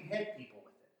they would behead people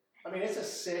with it. It's a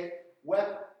sick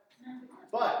weapon.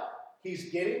 But he's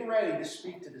getting ready to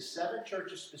speak to the 7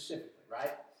 churches specifically,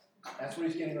 right? That's what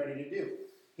he's getting ready to do.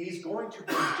 He's going to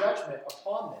bring judgment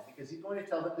upon them, because he's going to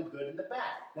tell them the good and the bad.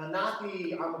 Now, not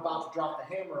the I'm about to drop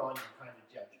the hammer on you kind of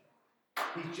judgment.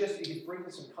 He's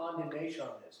bringing some condemnation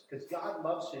on this, because God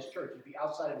loves his church. It'd be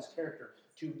outside of his character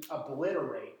to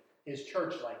obliterate his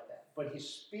church like that. But he's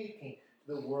speaking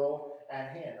to the world at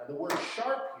hand. Now, the word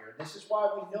sharp here, this is why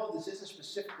we know this isn't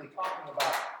specifically talking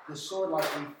about the sword like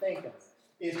we think of it.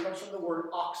 It comes from the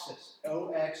word oxus,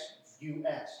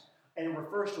 O-X-U-S. And it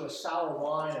refers to a sour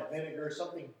wine, a vinegar,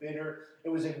 something bitter. It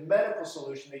was a medical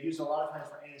solution. They used it a lot of times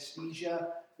for anesthesia,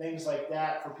 things like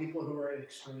that, for people who are in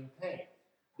extreme pain.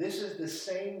 This is the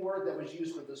same word that was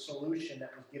used for the solution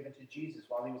that was given to Jesus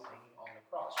while he was hanging on the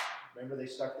cross. Remember they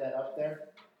stuck that up there?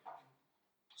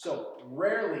 So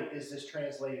rarely is this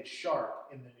translated sharp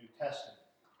in the New Testament.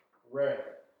 Rarely.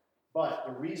 But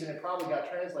the reason it probably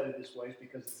got translated this way is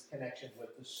because of its connection with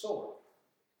the sword.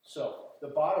 So, the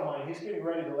bottom line, he's getting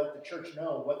ready to let the church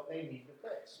know what they need to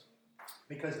fix.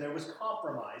 Because there was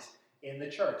compromise in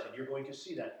the church, and you're going to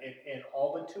see that in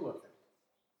all but 2 of them.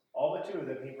 All but 2 of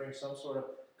them, he brings some sort of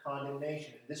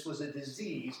condemnation. This was a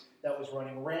disease that was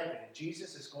running rampant, and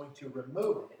Jesus is going to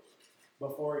remove it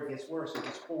before it gets worse. It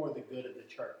is for the good of the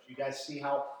church. You guys see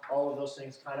how all of those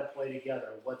things kind of play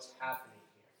together, what's happening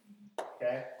here.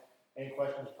 Okay? Any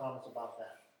questions, comments about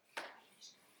that?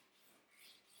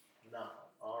 No.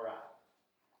 All right.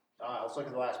 Let's look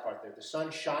at the last part there. The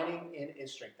sun shining in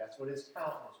its strength. That's what his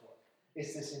countenance was.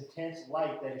 It's this intense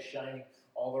light that is shining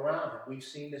all around him. We've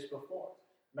seen this before.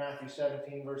 Matthew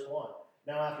 17, verse 1.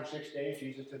 Now after 6 days,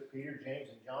 Jesus took Peter, James,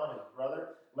 and John, his brother,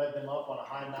 led them up on a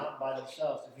high mountain by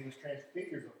themselves, and he was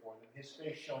transfigured before them. His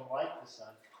face shone like the sun,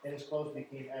 and his clothes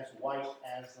became as white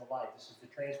as the light. This is the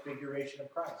transfiguration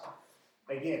of Christ.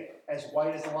 Again, as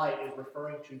white as the light is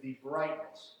referring to the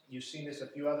brightness. You've seen this a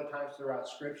few other times throughout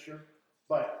Scripture,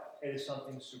 but it is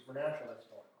something supernatural that's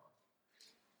going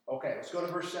on. Okay, let's go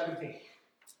to verse 17.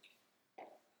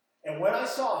 And when I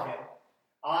saw him,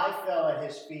 I fell at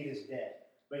his feet as dead.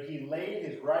 But he laid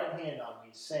his right hand on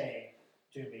me, saying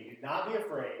to me, do not be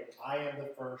afraid, I am the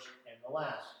first and the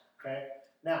last. Okay?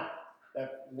 Now,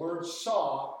 that word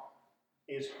saw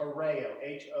is horeo,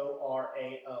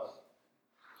 H-O-R-A-O.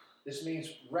 This means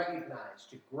recognize,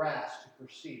 to grasp, to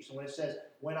perceive. So when it says,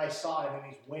 when I saw him, it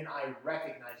means when I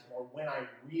recognized him, or when I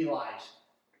realized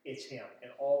it's him,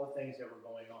 and all the things that were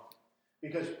going on.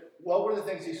 Because what were the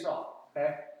things he saw?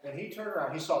 Okay? When he turned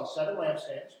around, he saw the 7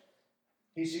 lampstands.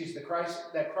 He sees that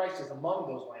Christ is among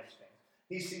those lampstands.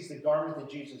 He sees the garment that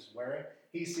Jesus is wearing.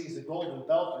 He sees the golden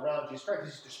belt around Jesus Christ.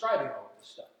 He's describing all of this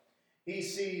stuff. He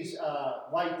sees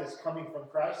light that's coming from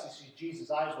Christ. He sees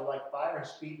Jesus' eyes were like fire,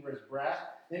 his feet were as brass.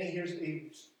 Then he hears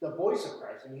the voice of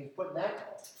Christ, and he's putting that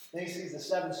down. Then he sees the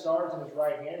 7 stars in his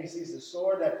right hand. He sees the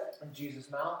sword from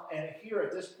Jesus' mouth. And here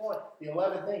at this point, the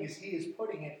 11th thing is he is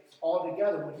putting it all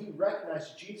together. When he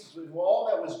recognized Jesus, with all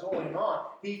that was going on,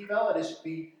 he fell at his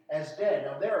feet as dead.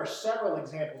 Now, there are several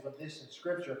examples of this in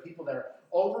Scripture, people that are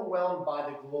overwhelmed by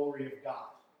the glory of God.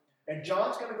 And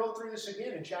John's going to go through this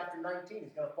again in chapter 19.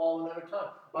 He's going to fall another time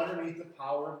underneath the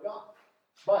power of God.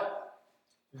 But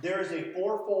there is a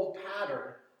fourfold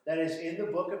pattern that is in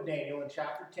the book of Daniel in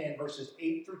chapter 10, verses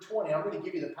 8 through 20. I'm going to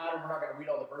give you the pattern. We're not going to read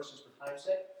all the verses for time's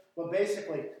sake. But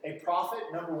basically, a prophet,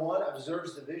 number 1,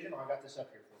 observes the vision. Oh, I got this up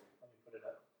here for you. Let me put it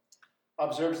up.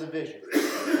 Observes the vision.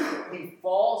 He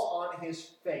falls on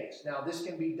his face. Now, this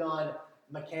can be done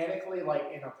mechanically,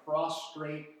 like in a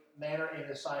prostrate manner in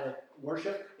the sign of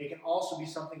worship. It can also be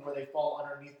something where they fall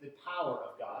underneath the power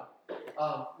of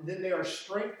God. Then they are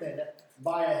strengthened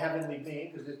by a heavenly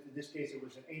being, because in this case it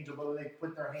was an angel, but they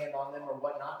put their hand on them or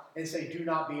whatnot and say, do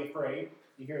not be afraid.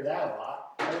 You hear that a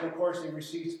lot. And then, of course, they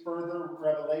receive further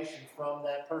revelation from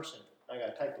that person. I got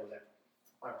a typo there.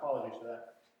 My apologies for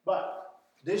that. But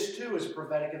this, too, is a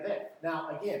prophetic event.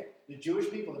 Now, again, the Jewish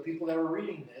people, the people that were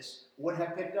reading this, would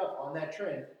have picked up on that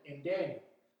trend in Daniel.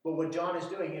 But what John is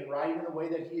doing in writing in the way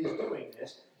that he is doing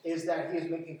this is that he is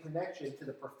making connection to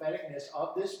the propheticness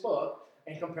of this book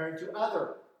and comparing to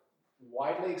other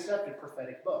widely accepted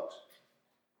prophetic books.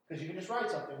 Because you can just write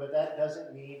something, but that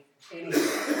doesn't mean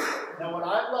anything. Now, what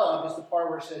I love is the part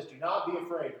where it says, do not be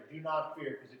afraid or do not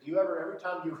fear. Because if you every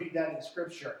time you read that in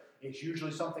Scripture, it's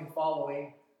usually something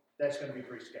following that's going to be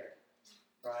pretty scary.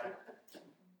 Right?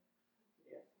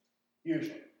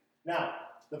 Usually. Now,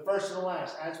 the first and the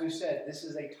last, as we said, this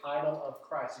is a title of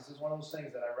Christ. This is one of those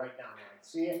things that I write down. When I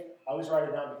see it, I always write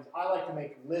it down because I like to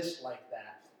make lists like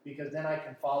that because then I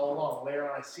can follow along. Later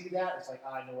on I see that, it's like,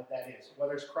 I know what that is.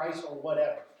 Whether it's Christ or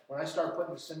whatever. When I start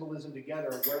putting the symbolism together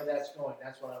of where that's going,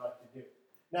 that's what I like to do.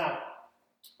 Now,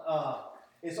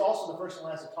 it's also the first and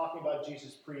last of talking about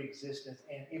Jesus' pre-existence.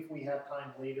 And if we have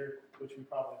time later, which we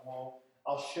probably won't,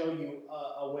 I'll show you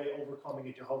a way of overcoming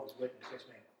a Jehovah's Witness. Yes,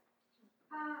 ma'am.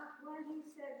 When he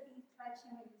said he touched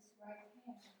him with his right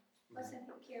hand, wasn't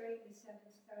he carrying the 7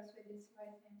 stars with his right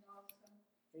hand also?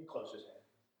 He closed his hand.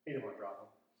 He didn't want to drop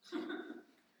them.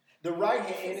 The right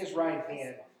hand, in his right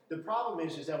hand, the problem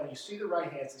is that when you see the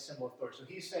right hand, it's a symbol of authority. So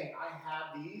he's saying, I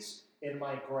have these in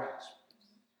my grasp.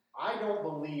 I don't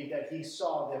believe that he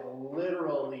saw them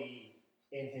literally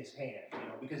in his hand,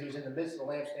 because he was in the midst of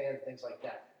the lampstand and things like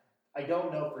that. I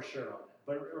don't know for sure on that.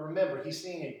 But remember, he's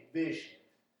seeing a vision.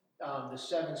 The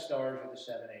 7 stars with the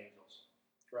 7 angels,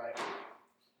 right?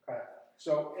 Okay.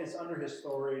 So it's under his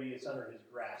authority, it's under his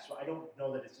grasp. So I don't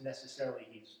know that it's necessarily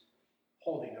he's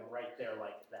holding them right there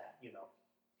like that,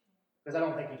 Because I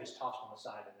don't think he just tossed them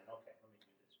aside and then, okay, let me do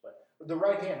this. But the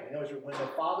right hand, when the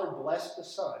father blessed the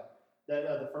son,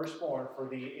 the firstborn for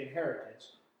the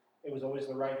inheritance, it was always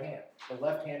the right hand. The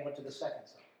left hand went to the second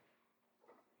son.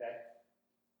 Okay?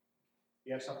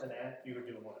 You have something to add? You were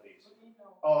doing one of these.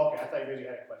 Oh, okay. I thought you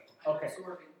had a question. Okay.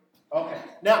 Okay.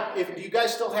 Now, do you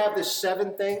guys still have this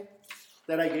 7 thing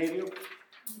that I gave you?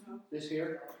 Mm-hmm. This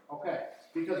here? Okay.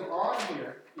 Because on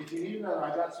here, if you need another,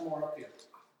 I got some more up here.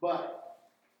 But,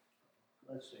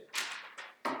 let's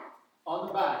see. On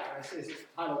the back, it's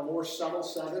titled More Subtle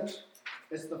Sevens.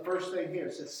 It's the first thing here.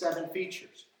 It says 7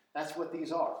 features. That's what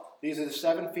these are. These are the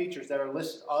 7 features that are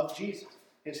listed of Jesus.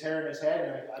 His hair in his head,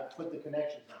 and I put the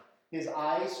connections down. His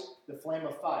eyes, the flame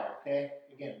of fire, okay?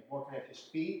 Again, more connected. His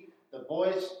feet, the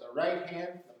voice, the right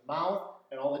hand, the mouth,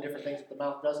 and all the different things that the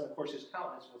mouth does. And of course, his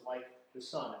countenance was like the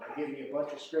sun. And I give you a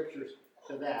bunch of scriptures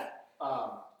to that,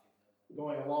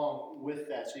 going along with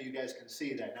that so you guys can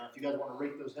see that. Now, if you guys want to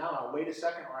write those down, I'll wait a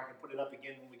second, or I can put it up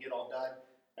again when we get all done,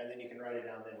 and then you can write it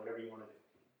down then, whatever you want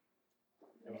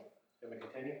to do. Can we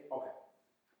continue? Okay.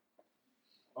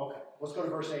 Okay, let's go to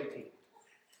verse 18.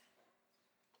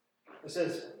 It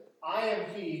says, I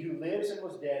am he who lives and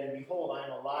was dead, and behold, I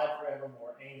am alive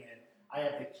forevermore. Amen. I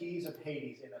have the keys of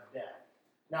Hades and of death.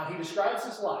 Now, he describes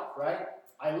his life, right?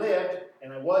 I lived,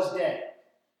 and I was dead.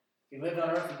 He lived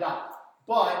on earth, he died.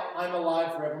 But I'm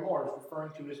alive forevermore. It's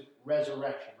referring to his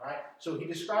resurrection, right? So he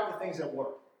described the things that were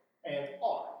and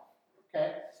are,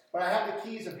 okay? But I have the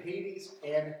keys of Hades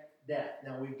and death.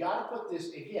 Now, we've got to put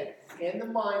this, again, in the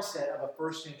mindset of a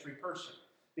first century person.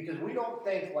 Because we don't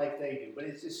think like they do. But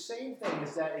it's the same thing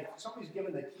as that if somebody's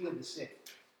given the key of the city.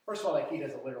 First of all, that key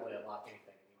doesn't literally unlock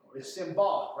anything anymore. It's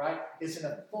symbolic, right? It's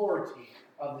an authority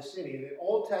of the city. In the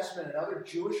Old Testament and other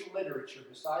Jewish literature,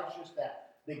 besides just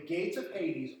that, the gates of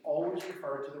Hades always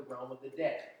refer to the realm of the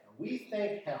dead. Now, we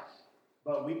think hell,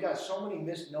 but we've got so many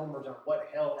misnomers on what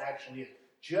hell actually is.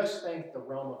 Just think the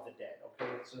realm of the dead,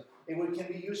 okay? So it can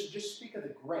be used to just speak of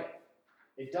the grave.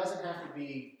 It doesn't have to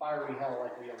be fiery hell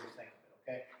like we always think.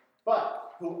 Okay?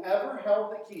 But whoever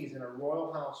held the keys in a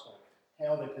royal household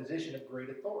held a position of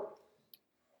great authority.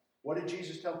 What did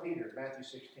Jesus tell Peter in Matthew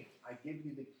 16? I give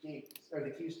you the gates, or the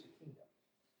keys to the kingdom.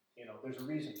 You know, there's a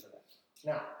reason for that.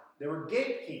 Now, there were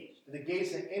gate keys, the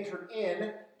gates that entered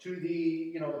in to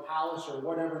the, the palace or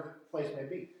whatever the place may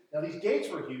be. Now, these gates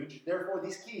were huge, therefore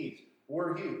these keys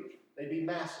were huge. They'd be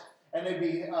massive. And they'd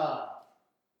be,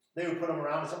 they would put them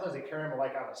around, and sometimes they carry them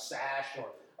like on a sash or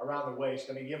around the waist.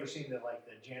 I mean, you ever seen the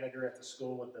janitor at the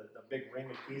school with the big ring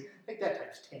of keys? I think that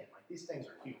times 10. Like, these things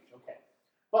are huge. Okay.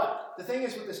 But the thing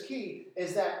is with this key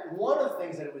is that one of the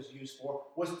things that it was used for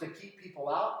was to keep people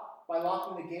out by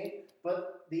locking the gate.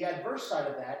 But the adverse side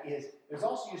of that is it was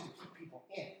also used to keep people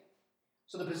in.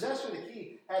 So the possessor of the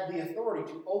key had the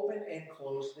authority to open and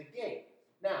close the gate.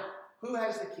 Now, who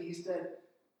has the keys to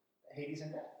Hades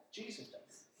and death? Jesus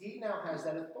does. He now has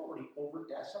that authority over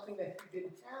death, something that he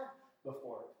didn't have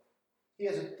before. He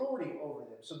has authority over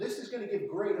them. So this is going to give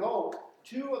great hope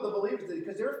to the believers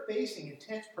because they're facing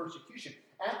intense persecution.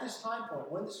 At this time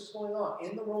point, when this is going on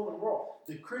in the Roman world,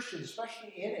 the Christians,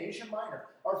 especially in Asia Minor,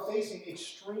 are facing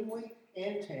extremely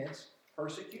intense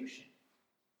persecution.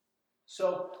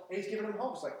 So he's giving them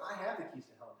hope. It's like, I have the keys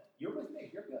to hell and death. You're with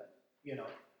me. You're good.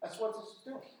 That's what this is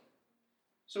doing.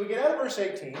 So we get out of verse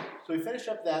 18. So we finish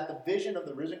up that, the vision of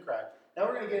the risen Christ. Now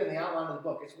we're going to get in the outline of the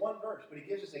book. It's one verse, but he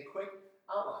gives us a quick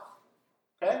outline.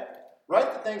 Okay?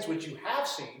 Write the things which you have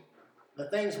seen, the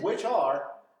things which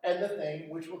are, and the thing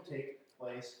which will take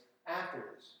place after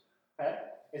this. Okay?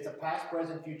 It's a past,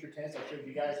 present, future tense. I showed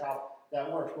you guys how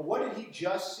that works. But what did he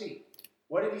just see?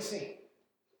 What did he see?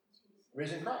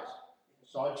 Risen Christ. He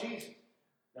saw Jesus.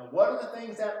 Now, what are the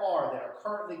things that are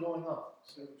currently going on?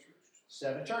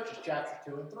 7 churches, chapters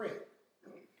 2 and 3.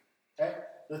 Okay?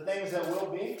 The things that will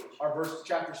be are verses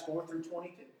chapters 4 through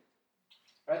 22.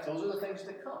 Right? Those are the things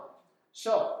to come.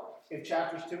 So, if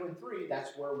chapters 2 and 3,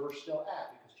 that's where we're still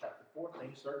at, because chapter 4,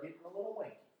 things start getting a little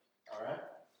wanky. All right?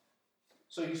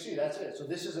 So you see, that's it. So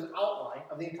this is an outline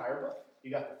of the entire book.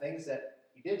 You got the things that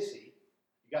you did see,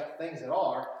 you got the things that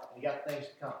are, and you got the things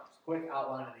to come. It's a quick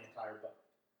outline of the entire book.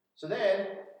 So then,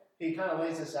 he kind of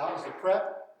lays this out as the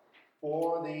prep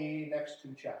for the next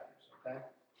 2 chapters, okay?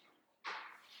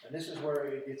 And this is where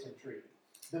it gets intriguing.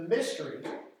 The mystery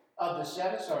of the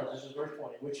 7 stars, this is verse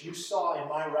 20, which you saw in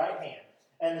my right hand,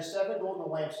 and the 7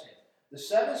 golden lampstands. The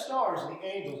 7 stars are the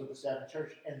angels of the 7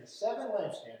 churches, and the 7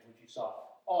 lampstands which you saw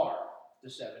are the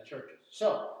 7 churches.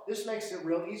 So, this makes it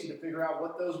real easy to figure out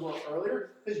what those were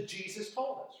earlier, because Jesus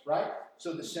told us, right?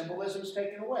 So the symbolism is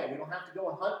taken away. We don't have to go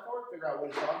and hunt for it, figure out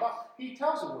what it's all about. He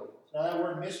tells us what it is. Now, that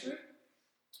word mystery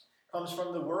comes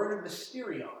from the word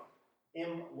mysterion,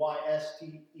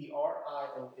 M-Y-S-T-E-R-I-O-N.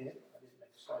 I didn't make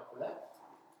a slide for that.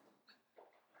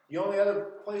 The only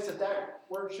other place that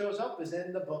word shows up is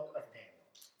in the book of Daniel.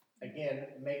 Again,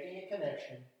 making a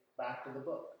connection back to the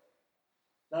book.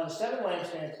 Now, the 7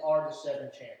 lampstands are the 7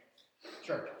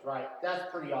 churches, right? That's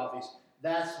pretty obvious.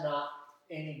 That's not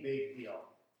any big deal.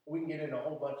 We can get into a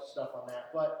whole bunch of stuff on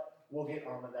that, but we'll get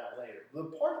on to that later. The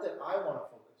part that I want to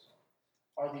focus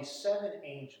on are these 7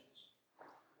 angels.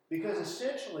 Because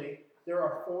essentially, there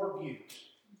are 4 views.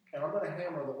 And I'm going to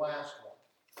hammer the last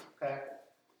one. Okay?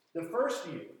 The first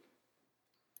view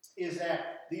is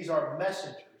that these are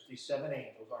messengers. These 7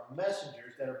 angels are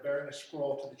messengers that are bearing a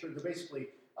scroll to the church. They're basically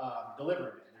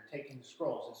delivering it. They're taking the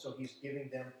scrolls, and so he's giving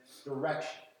them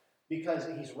direction because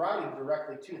he's writing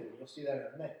directly to them. You'll see that in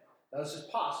a minute. Now, this is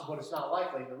possible, but it's not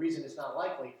likely. And the reason it's not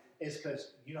likely is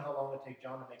because you know how long it would take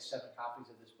John to make 7 copies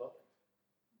of this book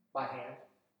by hand,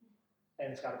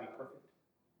 and it's got to be perfect.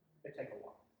 It take a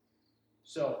while.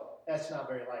 So that's not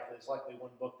very likely. It's likely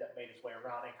one book that made its way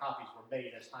around, and copies were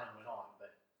made as time went on.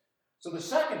 But so the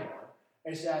second one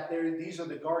is that these are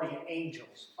the guardian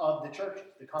angels of the churches,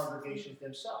 the congregations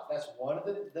themselves. That's one of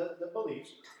the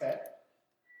beliefs. Okay.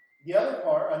 The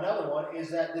another one is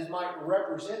that this might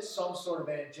represent some sort of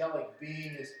angelic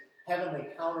being, as heavenly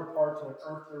counterpart to an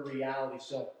earthly reality.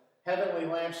 So heavenly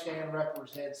lampstand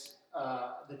represents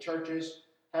the churches.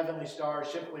 Heavenly stars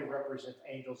simply represent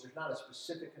angels. There's not a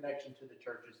specific connection to the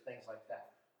churches, things like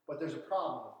that. But there's a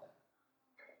problem with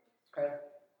that. Okay?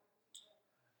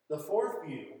 The fourth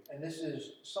view, and this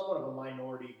is somewhat of a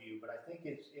minority view, but I think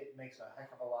it makes a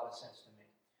heck of a lot of sense to me,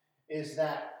 is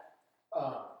that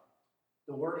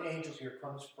the word angels here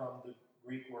comes from the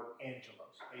Greek word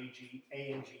angelos,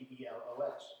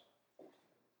 A-N-G-E-L-O-S.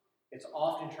 It's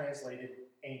often translated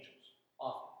angels,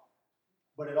 often.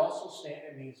 But it also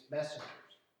means messengers.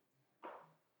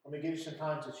 Let me give you some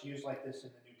times it's used like this in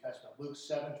the New Testament. Luke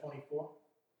 7:24,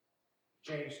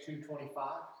 James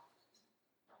 2:25,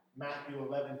 Matthew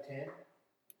 11:10,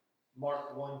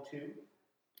 Mark 1:2,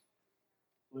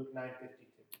 Luke 9:52.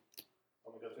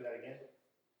 Let me go through that again.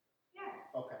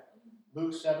 Yeah. Okay.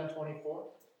 Luke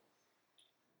 7:24,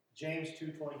 James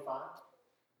 2:25,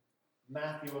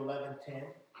 Matthew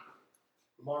 11:10,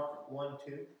 Mark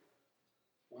 1:2,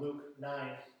 Luke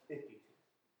 9:52.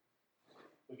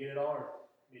 We get it all, or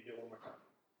we do it one more time?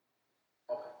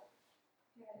 Okay.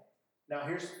 Good. Now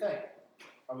here's the thing.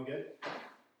 Are we good?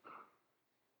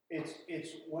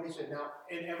 It's what he said. Now,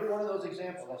 in every one of those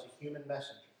examples, that's a human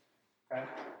messenger. Okay?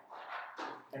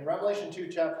 In Revelation 2,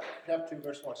 chapter 2,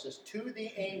 verse 1, it says, "To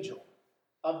the angel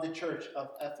of the church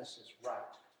of Ephesus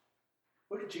write."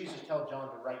 Who did Jesus tell John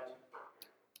to write to?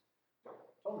 He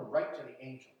told him to write to the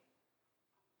angel.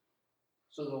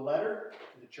 So the letter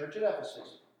to the church at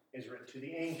Ephesus is written to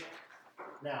the angel.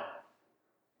 Now,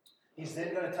 he's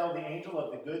then going to tell the angel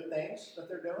of the good things that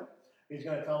they're doing. He's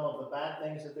going to tell them of the bad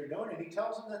things that they're doing, and he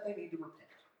tells them that they need to repent.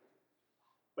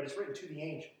 But it's written to the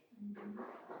angel.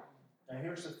 Now,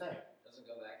 here's the thing. Doesn't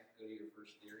go to your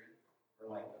first theory? Or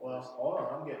like Well, hold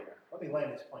on, I'm getting there. Let me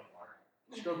land this plane, Mark.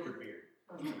 Stroke your beard.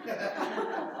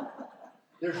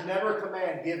 There's never a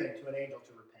command given to an angel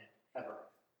to repent, ever.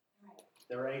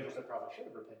 There are angels that probably should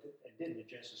have repented and didn't in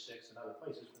Genesis 6 and other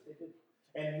places, but they didn't.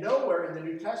 And nowhere in the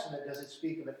New Testament does it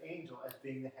speak of an angel as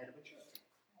being the head of a church.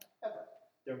 Ever.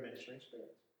 They're ministering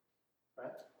spirits.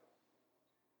 Right?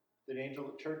 The angel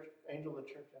of the church,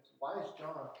 why is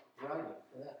John writing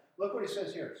for that? Look what he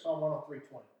says here, Psalm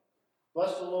 103:20.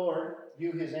 "Bless the Lord,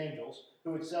 you his angels,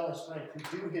 who excel in strength,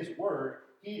 who do his word,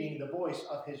 heeding the voice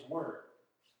of his word."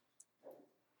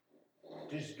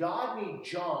 Does God need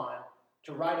John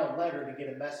to write a letter to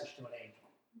get a message to an angel?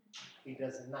 He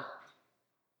does not.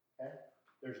 Okay?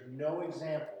 There's no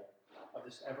example of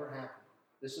this ever happening.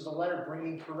 This is a letter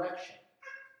bringing correction.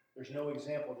 There's no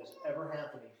example of this ever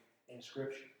happening in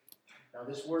Scripture. Now,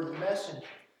 this word messenger,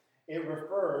 it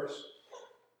refers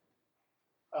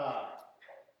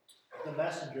the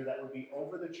messenger that would be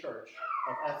over the church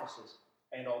of Ephesus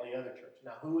and all the other churches.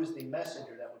 Now, who is the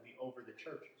messenger that would be over the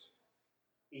churches?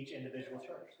 Each individual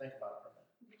church. Think about it for a minute.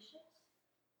 Bishops.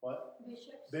 What?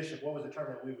 Bishops. Bishop, what was the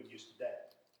term that we would use today?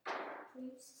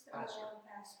 Priests. Pastor.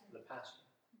 Pastor. The pastor.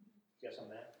 Yes, on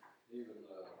that? Even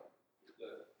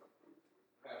the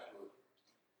pastor,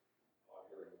 I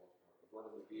hear him once,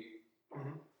 Vernon McGee,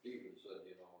 Mhm. he even said, that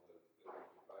it was the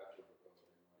pastor because,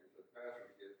 he said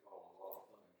pastors get called a lot of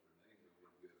things, and angels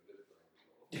would be a good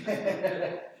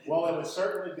thing. Well, it would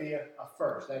certainly be a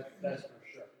first, that's for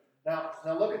sure. Now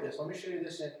look at this. Let me show you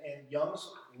this in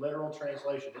Young's literal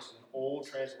translation. This is an old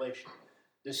translation.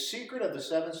 "The secret of the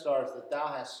 7 stars that thou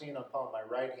hast seen upon my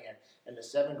right hand, and the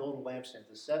 7 golden lampstands.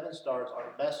 The 7 stars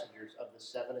are messengers of the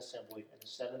 7 assemblies, and the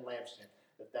 7 lampstands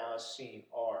that thou hast seen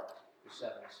are the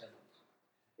 7 assemblies."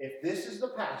 If this is the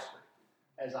pastor,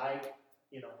 as I,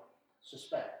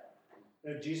 suspect,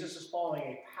 Jesus is following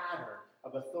a pattern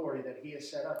of authority that he has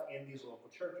set up in these local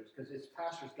churches, because it's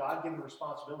pastors' God-given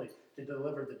responsibility to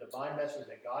deliver the divine message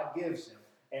that God gives them,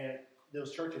 and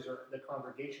those churches are the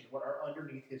congregations, what are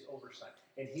underneath his oversight,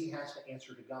 and he has to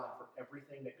answer to God for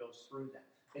everything that goes through them.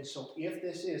 And so, if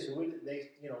this is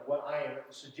what I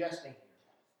am suggesting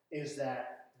here is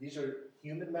that these are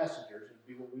human messengers, and would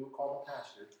be what we would call the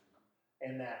pastors,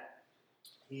 and that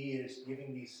He is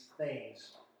giving these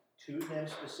things to them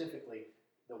specifically,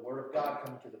 the word of God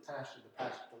coming to the pastor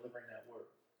delivering that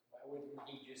word. Why wouldn't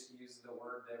he just use the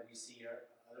word that we see at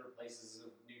other places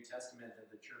of New Testament that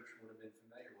the church would have been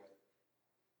familiar with?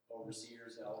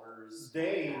 Overseers, elders,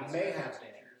 They may pastors, have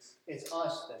been. teachers. It's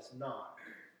us that's not.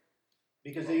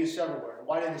 Because they use several words.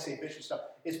 Why didn't they say bishop stuff?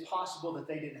 It's possible that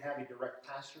they didn't have a direct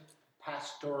pastor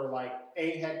like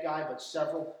a head guy, but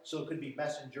several. So it could be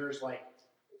messengers like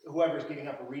whoever's getting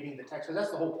up and reading the text. Because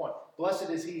that's the whole point. Blessed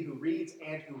is he who reads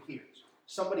and who hears.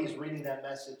 Somebody's reading that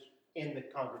message in the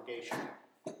congregation.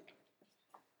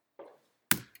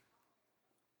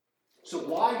 So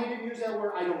why he didn't use that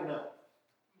word, I don't know.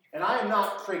 And I am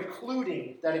not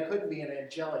precluding that it couldn't be an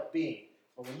angelic being.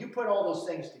 But when you put all those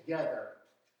things together,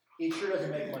 it sure doesn't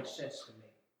make much sense to me.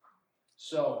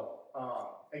 So,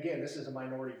 again, this is a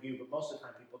minority view, but most of the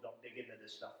time people don't dig into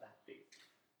this stuff that deep.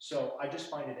 So I just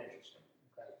find it interesting.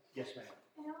 Okay. Yes, ma'am.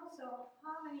 And also,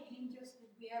 how many angels did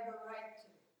we ever write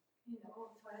to in the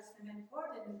Old Testament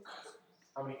or the New Testament?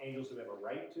 How many angels do we have a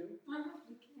right to? You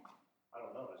can. I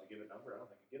don't know. Does it give a number? I don't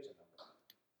think it gives a number.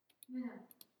 No.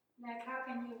 Like, how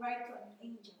can you write to an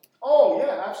angel? Oh,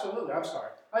 yeah, absolutely. I'm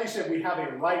sorry. I said we have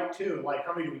a right to. Like,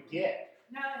 how many do we get?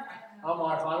 No. I'm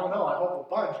like, I don't know. I hope a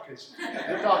bunch, because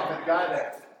they're talking to the guy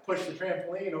that pushed the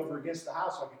trampoline over against the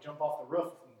house so I could jump off the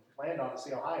roof and land on it and see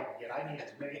how high I can get. I need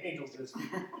as many angels as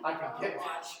I can get.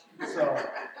 So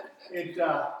it did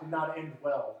not end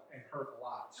well and hurt a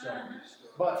lot. So,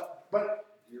 but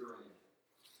You're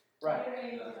right.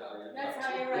 That's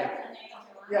how you write to an angel.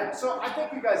 Yeah, so I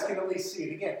think you guys can at least see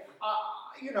it again.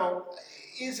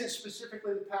 Is it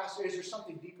specifically the pastor? Is there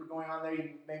something deeper going on there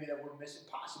maybe that we're missing?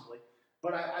 Possibly.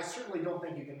 But I certainly don't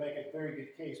think you can make a very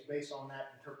good case based on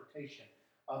that interpretation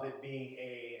of it being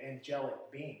an angelic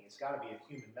being. It's got to be a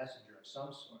human messenger of some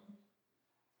sort.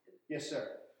 Yes,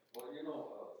 sir. Well,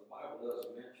 the Bible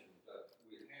does mention that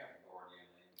we have a guardian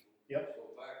angel. Yep.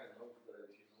 So back in those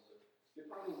days, you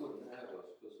probably wouldn't have a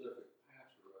specific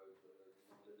pastor as they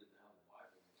didn't have the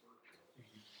Bible in the first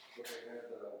place. But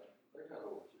they had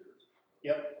overseers.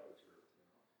 Yep.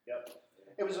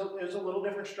 It was a little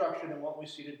different structure than what we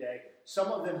see today. Some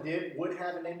of them would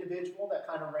have an individual that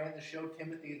kind of ran the show.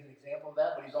 Timothy is an example of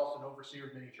that, but he's also an overseer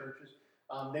of many churches.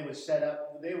 They would set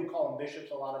up, they would call them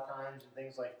bishops a lot of times and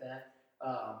things like that.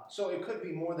 So it could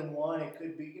be more than one. It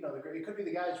could be, it could be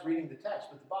the guys reading the text.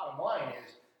 But the bottom line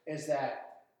is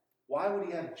that why would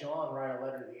he have John write a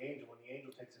letter to the angel when the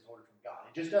angel takes his order from God?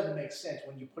 It just doesn't make sense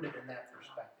when you put it in that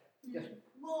perspective. Yes.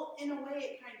 Well, in a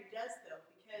way, it kind of does though,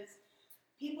 because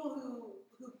people who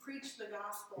preach the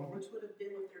gospel, which would have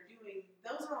been what they're doing,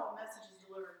 those are all messages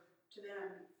delivered to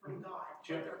them from God,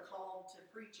 Sure. what they're called to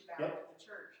preach about Yep. in the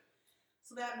church.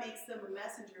 So that makes them a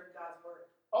messenger of God's word.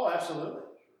 Oh, absolutely.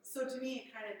 So to me,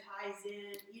 it kind of ties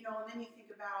in, and then you think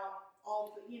about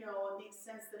it makes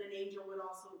sense that an angel would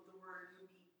also, the word would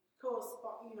be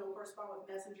correspond with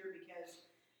messenger, because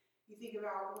you think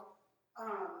about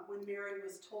when Mary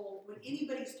was told, when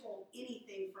anybody's told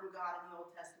anything from God in the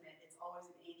Old Testament, it's always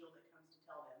an angel that comes to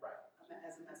tell them, Right.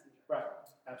 As a messenger. Right,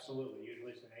 absolutely.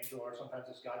 Usually it's an angel, or sometimes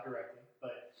it's God directly.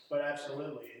 But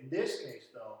absolutely. In this case,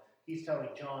 though, he's telling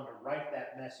John to write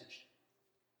that message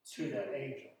to that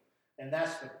angel. And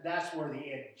that's where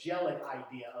the angelic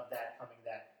idea of that coming,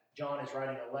 that John is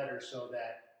writing a letter so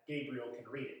that Gabriel can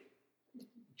read it.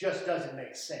 Just doesn't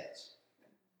make sense.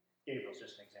 Gabriel's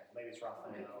just an example. Maybe it's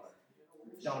Raphael or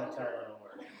Donatello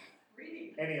or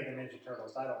any of the Ninja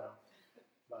Turtles. I don't know.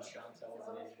 But Chantel is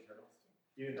an Ninja Turtle.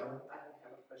 you know. I don't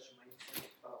have a question,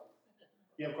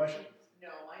 You have a question? No,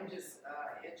 mine just,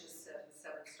 it just said the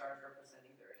 7 stars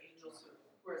representing their angels who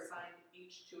were assigned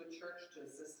each to a church to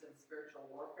assist in spiritual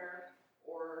warfare,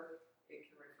 or it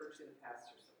can refer to the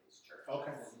pastors of these churches.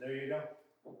 Okay, there you go.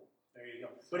 There you go.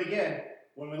 But again,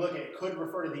 when we look at it, could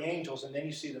refer to the angels, and then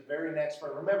you see the very next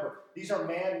verse. Remember, these are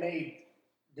man-made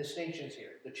distinctions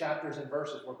here. The chapters and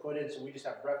verses were put in, so we just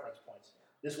have reference points.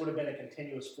 This would have been a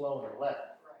continuous flow in the letter.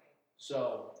 Right.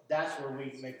 So that's where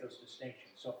we make those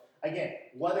distinctions. So again,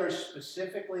 whether it's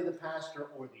specifically the pastor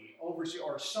or the overseer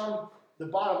or the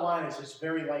bottom line is it's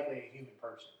very likely a human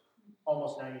person,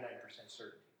 almost 99%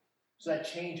 certainty. So that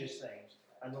changes things,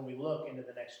 and when we look into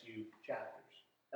the next few chapters.